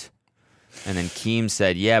clout. And then Keem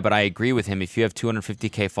said, yeah, but I agree with him. If you have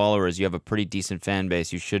 250K followers, you have a pretty decent fan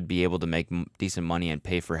base. You should be able to make decent money and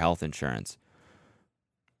pay for health insurance.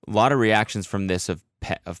 A lot of reactions from this of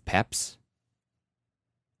Peps.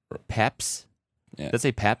 Peps? Yeah. Did I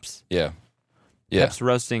say Peps? Yeah. Peps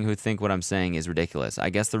roasting who think what I'm saying is ridiculous. I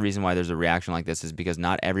guess the reason why there's a reaction like this is because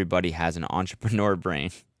not everybody has an entrepreneur brain.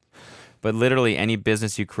 But literally any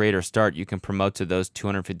business you create or start, you can promote to those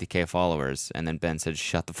 250K followers. And then Ben said,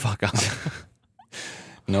 shut the fuck up.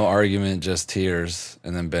 No argument, just tears.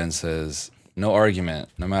 And then Ben says, no argument,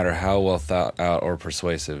 no matter how well thought out or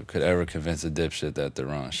persuasive, could ever convince a dipshit that they're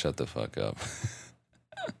wrong. Shut the fuck up.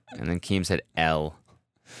 And then Keem said, L.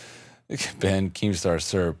 Ben Keemstar,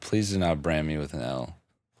 sir, please do not brand me with an L.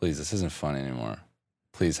 Please, this isn't fun anymore.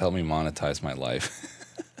 Please help me monetize my life.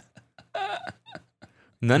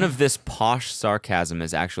 None of this posh sarcasm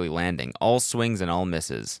is actually landing. All swings and all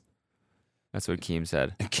misses. That's what Keem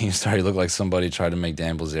said. Keemstar, you look like somebody tried to make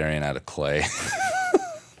Dan Bilzerian out of clay.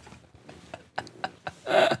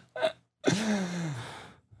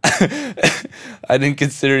 I didn't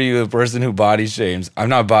consider you a person who body shames. I'm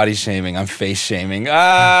not body shaming. I'm face shaming.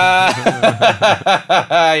 Ah,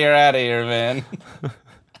 you're out of here, man.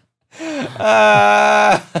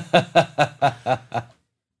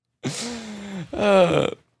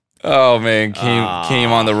 Oh man,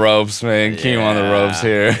 Keem on the ropes, man. Keem on the ropes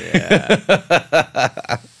here. Yeah.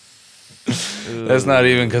 That's not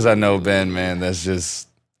even because I know Ben, man. That's just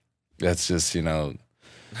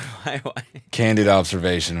Candid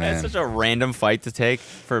observation, man. That's such a random fight to take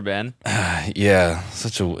for Ben. Yeah,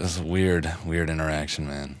 it's a weird interaction,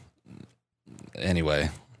 man. Anyway,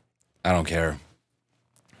 I don't care.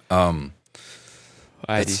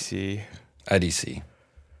 IDC.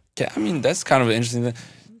 Yeah, I mean, that's kind of an interesting thing.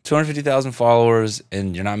 250,000 followers,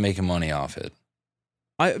 and you're not making money off it.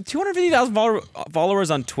 250,000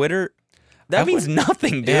 followers on Twitter. That means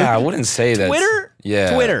nothing, dude. Yeah, I wouldn't say that. Twitter.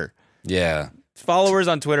 Yeah. Twitter. Yeah. Followers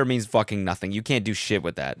on Twitter means fucking nothing. You can't do shit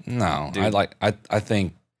with that. No, dude. I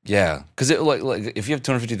think yeah, because it like if you have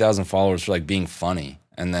 250,000 followers for like being funny,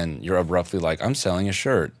 and then you're abruptly like, I'm selling a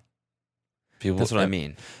shirt. People. That's what I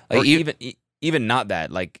mean. Like or even not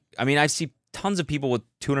that. Like, I mean, I see tons of people with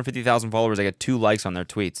 250,000 followers. They get 2 likes on their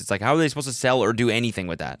tweets. It's like, how are they supposed to sell or do anything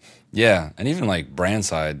with that? Yeah, and even like brands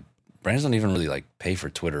don't even really like pay for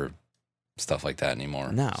Twitter stuff like that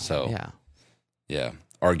anymore. No. So yeah.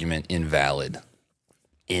 Argument invalid.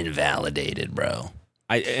 Invalidated, bro.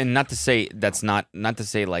 And not to say that's not to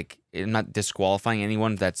say like I'm not disqualifying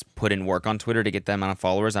anyone that's put in work on Twitter to get that amount of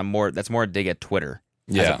followers. That's more a dig at Twitter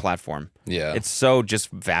as a platform. Yeah. It's so just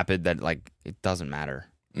vapid that like it doesn't matter.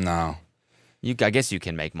 No. I guess you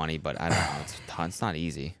can make money, but I don't know. It's not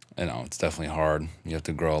easy. I know, it's definitely hard. You have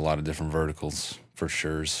to grow a lot of different verticals for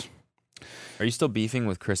sure. Are you still beefing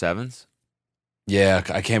with Chris Evans? Yeah,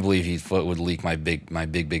 I can't believe he would leak my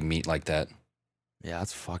big meat like that. Yeah,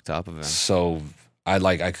 that's fucked up of him. So I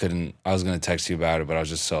was gonna text you about it, but I was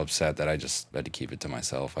just so upset that I just had to keep it to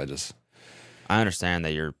myself. I understand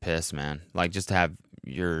that you're pissed, man. Like, just to have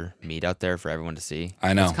your meat out there for everyone to see.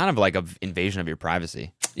 I know. It's kind of like an invasion of your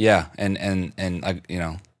privacy. Yeah, and I, you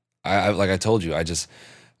know, I like I told you, I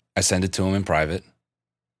send it to him in private,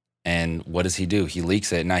 and what does he do? He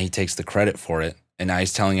leaks it. Now he takes the credit for it, and now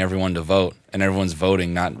he's telling everyone to vote, and everyone's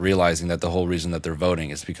voting, not realizing that the whole reason that they're voting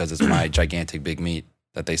is because it's my gigantic big meat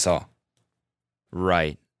that they saw.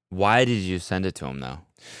 Right. Why did you send it to him though?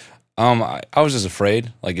 I was just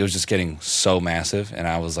afraid. Like, it was just getting so massive, and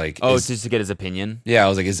I was like, just to get his opinion? Yeah, I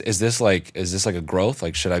was like, is this like a growth?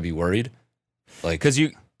 Like, should I be worried? Like, because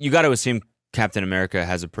you got to assume Captain America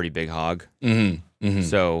has a pretty big hog. Mm-hmm, mm-hmm,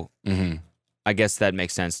 so mm-hmm. I guess that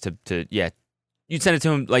makes sense to you'd send it to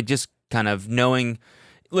him like just kind of knowing.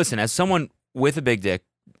 Listen, as someone with a big dick,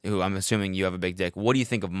 who I'm assuming you have a big dick, what do you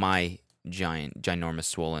think of my ginormous,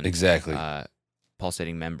 swollen, exactly,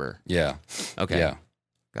 pulsating member? Yeah. Okay. Yeah.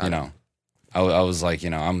 Got you it. know, I was like, you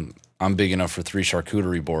know, I'm big enough for 3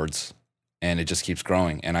 charcuterie boards, and it just keeps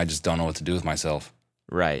growing, and I just don't know what to do with myself.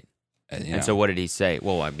 Right. And so what did he say?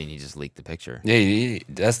 Well, I mean, he just leaked the picture. Yeah,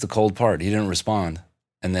 that's the cold part. He didn't respond.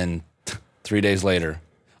 And then 3 days later,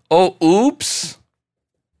 oh, oops.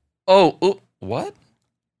 Oh, what?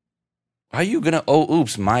 How are you going to,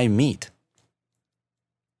 oops, my meat?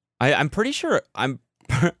 I'm pretty sure, I'm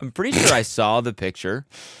pretty sure I saw the picture.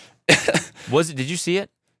 Did you see it?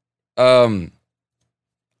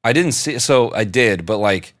 I didn't see it. So I did, but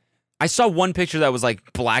like. I saw one picture that was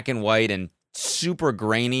like black and white and super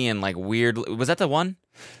grainy and like weird. Was that the one?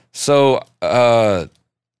 So I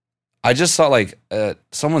just saw like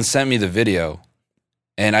someone sent me the video,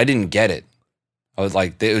 and I didn't get it. I was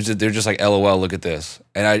like, they're just like, LOL, look at this,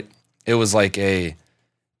 and it was a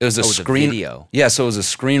screen video. Yeah, so it was a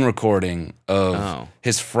screen recording of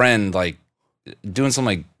his friend like doing some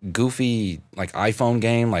like goofy like iPhone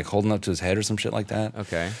game, like holding up to his head or some shit like that.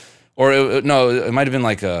 Okay. Or it might have been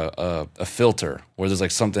like a filter where there's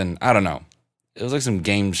like something, I don't know. It was like some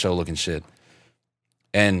game show looking shit.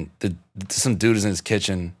 And some dude is in his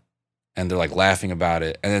kitchen, and they're like laughing about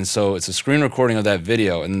it. And then so it's a screen recording of that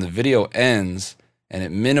video, and the video ends and it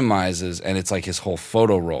minimizes, and it's like his whole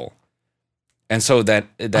photo roll. And so that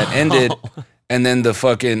ended, and then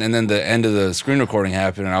the end of the screen recording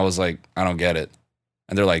happened, and I was like, I don't get it.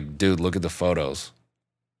 And they're like, dude, look at the photos.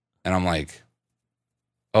 And I'm like,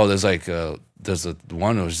 oh, there's a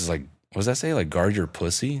one that was just like, what does that say? Like, guard your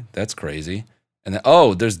pussy? That's crazy. And then,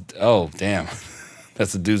 damn.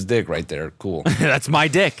 That's the dude's dick right there. Cool. That's my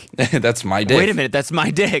dick. That's my dick. Wait a minute, that's my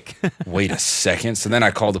dick. Wait a second. So then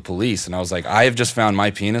I called the police, and I was like, I have just found my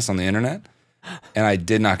penis on the internet, and I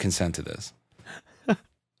did not consent to this.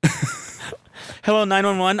 Hello,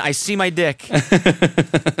 911. I see my dick.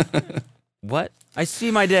 What? I see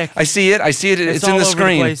my dick. I see it. It's in the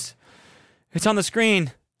screen. It's on the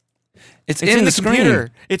screen. It's in the screen. Computer.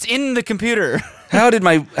 It's in the computer. How did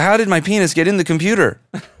my penis get in the computer?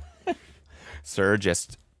 Sir,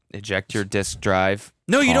 just eject your disk drive.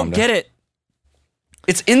 No, you don't get it.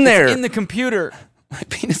 It's in there. It's in the computer. My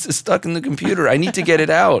penis is stuck in the computer. I need to get it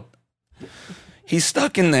out. He's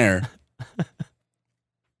stuck in there.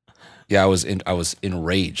 Yeah, I was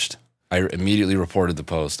enraged. I immediately reported the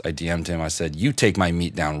post. I DM'd him. I said, "You take my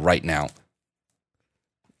meat down right now."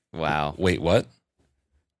 Wow. Wait, what?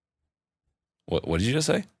 What did you just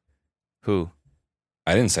say? Who?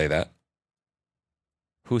 I didn't say that.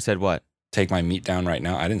 Who said what? Take my meat down right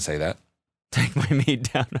now. I didn't say that. Take my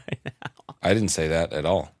meat down right now. I didn't say that at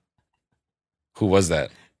all. Who was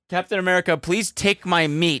that? Captain America, please take my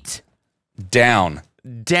meat Down.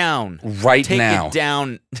 down. Right now. Take it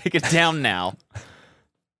down. Take it down now.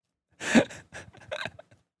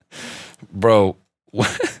 Bro,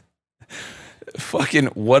 what? Fucking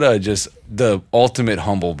what a just the ultimate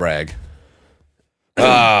humble brag.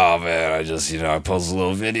 Oh man, I just I post a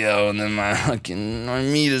little video and then my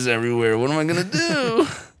meat is everywhere. What am I gonna do?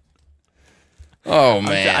 Oh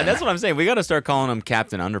man, That's what I'm saying. We got to start calling him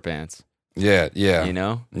Captain Underpants. Yeah. You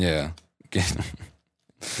know? Yeah. Because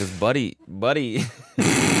Buddy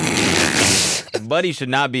should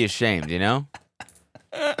not be ashamed. You know?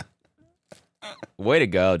 Way to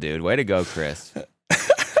go, dude. Way to go, Chris.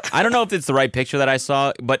 I don't know if it's the right picture that I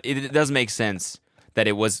saw, but it does make sense that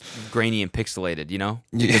it was grainy and pixelated, you know?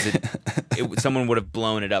 Because someone would have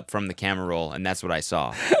blown it up from the camera roll, and that's what I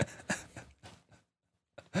saw.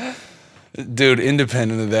 Dude,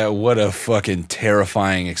 independent of that, what a fucking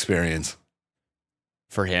terrifying experience.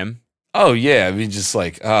 For him? Oh, yeah. I mean, just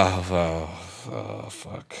like, oh,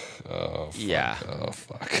 fuck. Oh, fuck. Yeah. Oh,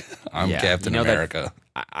 fuck. I'm Captain America.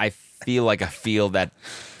 I feel like I feel that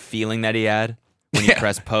feeling that he had when he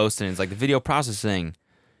pressed post and it's like the video processing,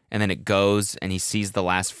 and then it goes and he sees the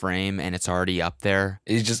last frame and it's already up there.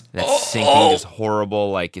 He's just that's sinking, just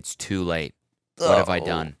horrible. Like it's too late. What have I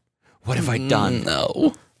done? What have I done?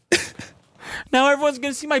 No. Now everyone's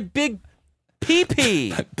gonna see my big pee-pee.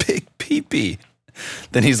 My big pee-pee.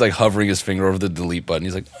 Then he's like hovering his finger over the delete button.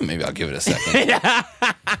 He's like, maybe I'll give it a second.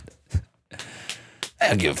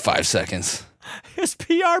 I'll give it 5 seconds. His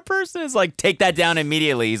PR person is like, take that down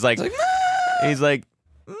immediately. He's like,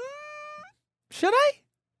 should I?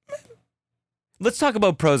 Let's talk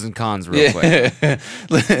about pros and cons real quick.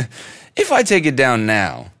 If I take it down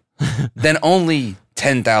now, then only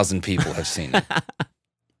 10,000 people have seen it.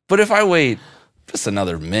 But if I wait just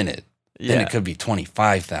another minute, then it could be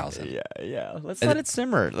 25,000. Yeah. Let's let it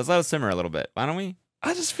simmer. Let's let it simmer a little bit. Why don't we?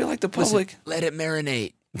 I just feel like the public... let it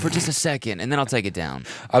marinate for just a second, and then I'll take it down.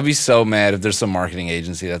 I'd be so mad if there's some marketing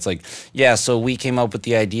agency that's like, yeah, so we came up with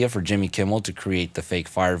the idea for Jimmy Kimmel to create the fake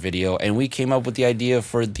fire video, and we came up with the idea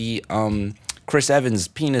for the Chris Evans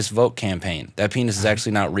penis vote campaign. That penis is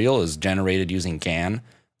actually not real. It was generated using GAN.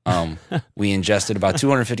 We ingested about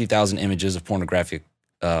 250,000 images of pornographic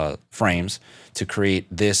frames to create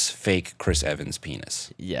this fake Chris Evans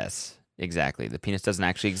penis. Yes, exactly. The penis doesn't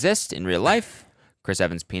actually exist in real life. Chris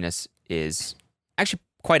Evans' penis is actually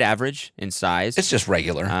quite average in size. It's just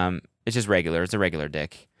regular. It's just regular. It's a regular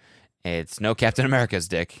dick. It's no Captain America's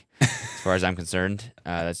dick, as far as I'm concerned.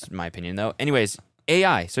 That's my opinion, though. Anyways,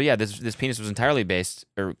 AI. So yeah, this penis was entirely based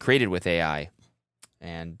or created with AI,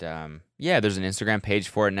 and there's an Instagram page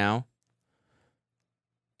for it now.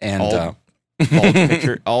 And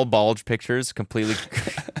all bulge pictures completely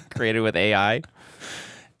created with AI.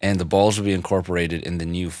 And the bulge will be incorporated in the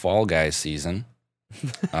new Fall Guys season.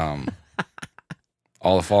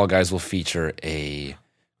 All the Fall Guys will feature a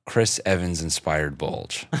Chris Evans inspired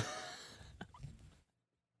bulge.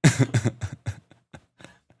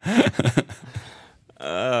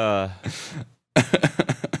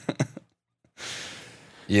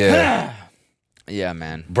 Yeah. Yeah,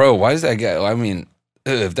 man. Bro, why does that guy... I mean,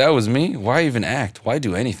 if that was me, why even act? Why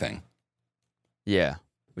do anything? Yeah.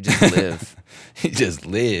 We just live. You just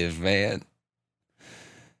live, man.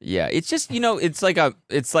 Yeah, it's just, it's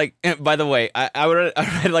like, by the way, I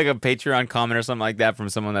read like a Patreon comment or something like that from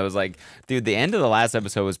someone that was like, dude, the end of the last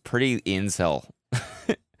episode was pretty incel.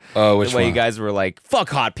 Oh, which the way one? You guys were like, fuck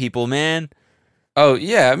hot people, man. Oh,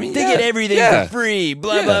 yeah, I mean, they get everything for free,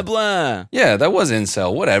 blah, blah, blah. Yeah, that was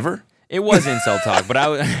incel, whatever. It was incel talk, but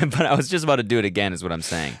I was just about to do it again, is what I'm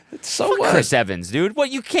saying. So fuck what? Chris Evans, dude. What,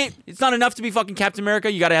 you can't, it's not enough to be fucking Captain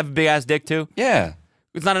America? You gotta have a big ass dick too? Yeah.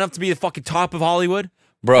 It's not enough to be the fucking top of Hollywood?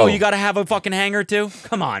 Bro. Oh, you gotta have a fucking hanger too?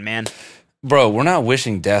 Come on, man. Bro, we're not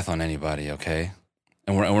wishing death on anybody, okay?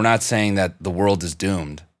 And we're not saying that the world is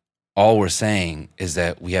doomed. All we're saying is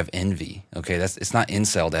that we have envy, okay? It's not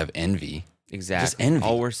incel to have envy. Exactly. Just envy.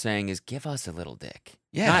 All we're saying is give us a little dick.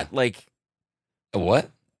 Yeah. Not like... A what?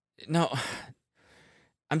 No.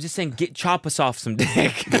 I'm just saying chop us off some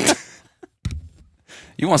dick.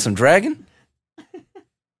 You want some dragon? You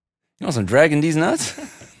want some dragon these nuts?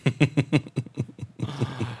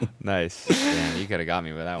 Nice. Damn, you could have got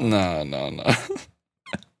me with that one. No.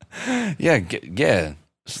 Yeah.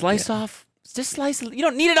 Slice off Just slice. You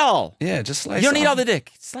don't need it all. Yeah, just slice. You don't need off. all the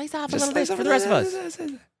dick. Slice off a Just little bit slice for off the rest of us.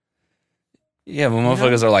 Yeah, but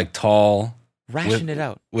motherfuckers are like tall. Ration it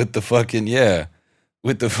out. With the fucking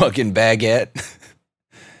baguette.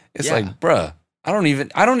 It's like, bruh, see,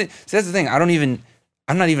 that's the thing.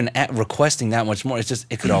 I'm not even requesting that much more. It's just,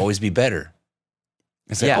 it could always be better.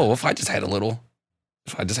 It's like, if I just had a little.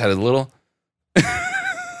 Just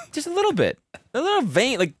a little bit. A little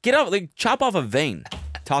vein. Like, get out, like, chop off a vein.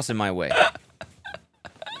 Toss it my way.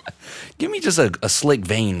 Give me just a slick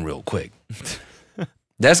vein real quick.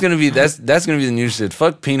 That's gonna be the new shit.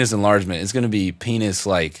 Fuck penis enlargement. It's gonna be penis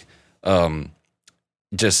like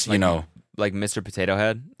just like, you know, like Mr. Potato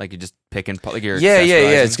Head. Like you just picking like you're yeah.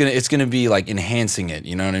 It's gonna be like enhancing it.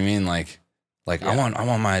 You know what I mean? Like I want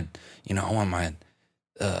my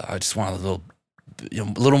I just want a little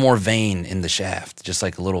more vein in the shaft. Just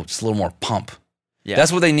like a little more pump. Yeah,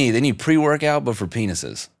 that's what they need. They need pre-workout, but for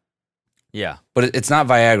penises. Yeah, but it's not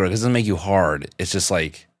Viagra because it doesn't make you hard. It's just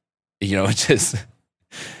like, it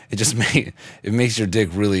makes your dick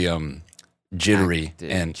really jittery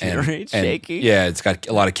and shaky. Yeah, it's got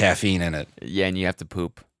a lot of caffeine in it. Yeah, and you have to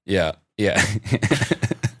poop. Yeah.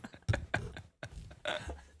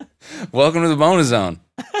 Welcome to the bonus zone.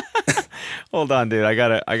 Hold on, dude. I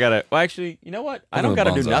gotta. Well, actually, you know what? I don't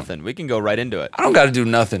gotta do nothing. We can go right into it. I don't gotta do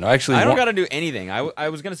nothing. I don't gotta do anything. I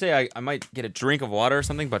was gonna say I might get a drink of water or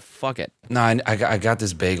something, but fuck it. No, I got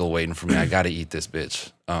this bagel waiting for me. I gotta eat this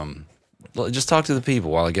bitch. Just talk to the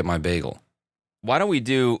people while I get my bagel. Why don't we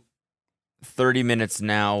do 30 minutes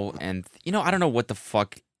now? And I don't know what the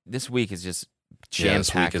fuck. This week is just jam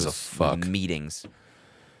packed with meetings.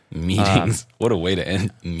 Meetings. What a way to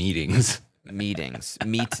end meetings. Meetings.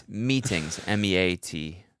 Meetings.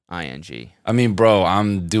 MEATING. I mean, bro,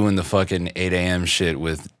 I'm doing the fucking 8 a.m. shit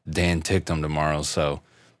with Dan Ticktum tomorrow, so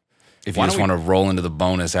if you just want to roll into the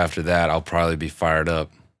bonus after that, I'll probably be fired up.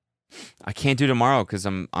 I can't do tomorrow because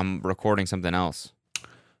I'm recording something else.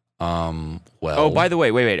 Well. Oh, by the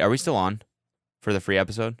way, wait. Are we still on for the free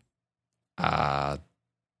episode? Or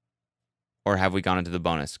have we gone into the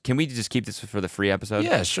bonus? Can we just keep this for the free episode?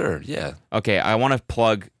 Yeah, sure. Yeah. Okay, I want to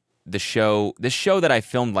plug this show that I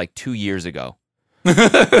filmed like 2 years ago.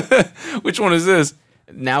 Which one is this?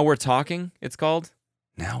 Now We're Talking, it's called.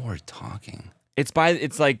 Now We're Talking. It's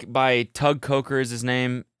by Tug Coker is his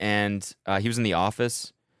name, and he was in The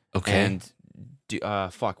Office. Okay. And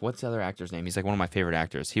what's the other actor's name? He's like one of my favorite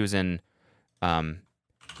actors. He was in a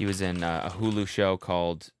Hulu show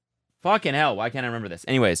called fucking hell. Why can't I remember this?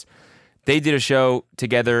 Anyways, they did a show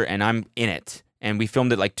together, and I'm in it, and we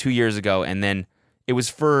filmed it like 2 years ago, and then it was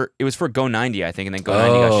for Go 90, I think, and then Go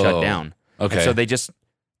 90 got shut down. Okay. And so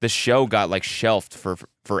the show got like shelved for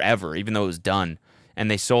forever, even though it was done. And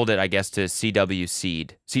they sold it, I guess, to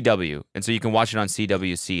CW. And so you can watch it on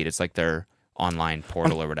CW Seed. It's like their online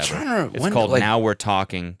portal or whatever. It's called Now We're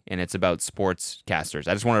Talking, and it's about sportscasters.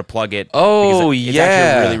 I just wanted to plug it. Oh, it's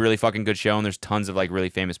actually a really, really fucking good show, and there's tons of like really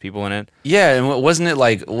famous people in it. Yeah, and wasn't it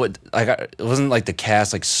wasn't like the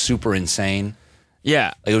cast like super insane?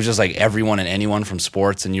 Yeah. Like, it was just like everyone and anyone from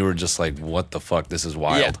sports, and you were just like, what the fuck? This is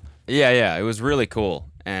wild. Yeah. It was really cool.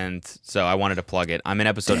 And so I wanted to plug it. I'm in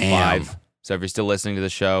episode 5. So if you're still listening to the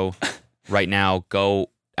show right now,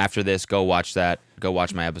 after this, go watch that. Go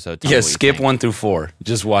watch my episode. Yeah, skip 1 through 4.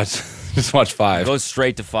 Just watch 5. Go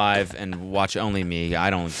straight to 5 and watch only me.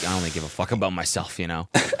 I don't give a fuck about myself, No,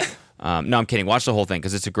 I'm kidding. Watch the whole thing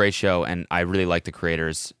because it's a great show, and I really like the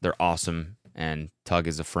creators. They're awesome, and Tug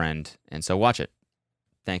is a friend. And so watch it.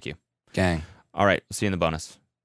 Thank you. Gang. All right. See you in the bonus.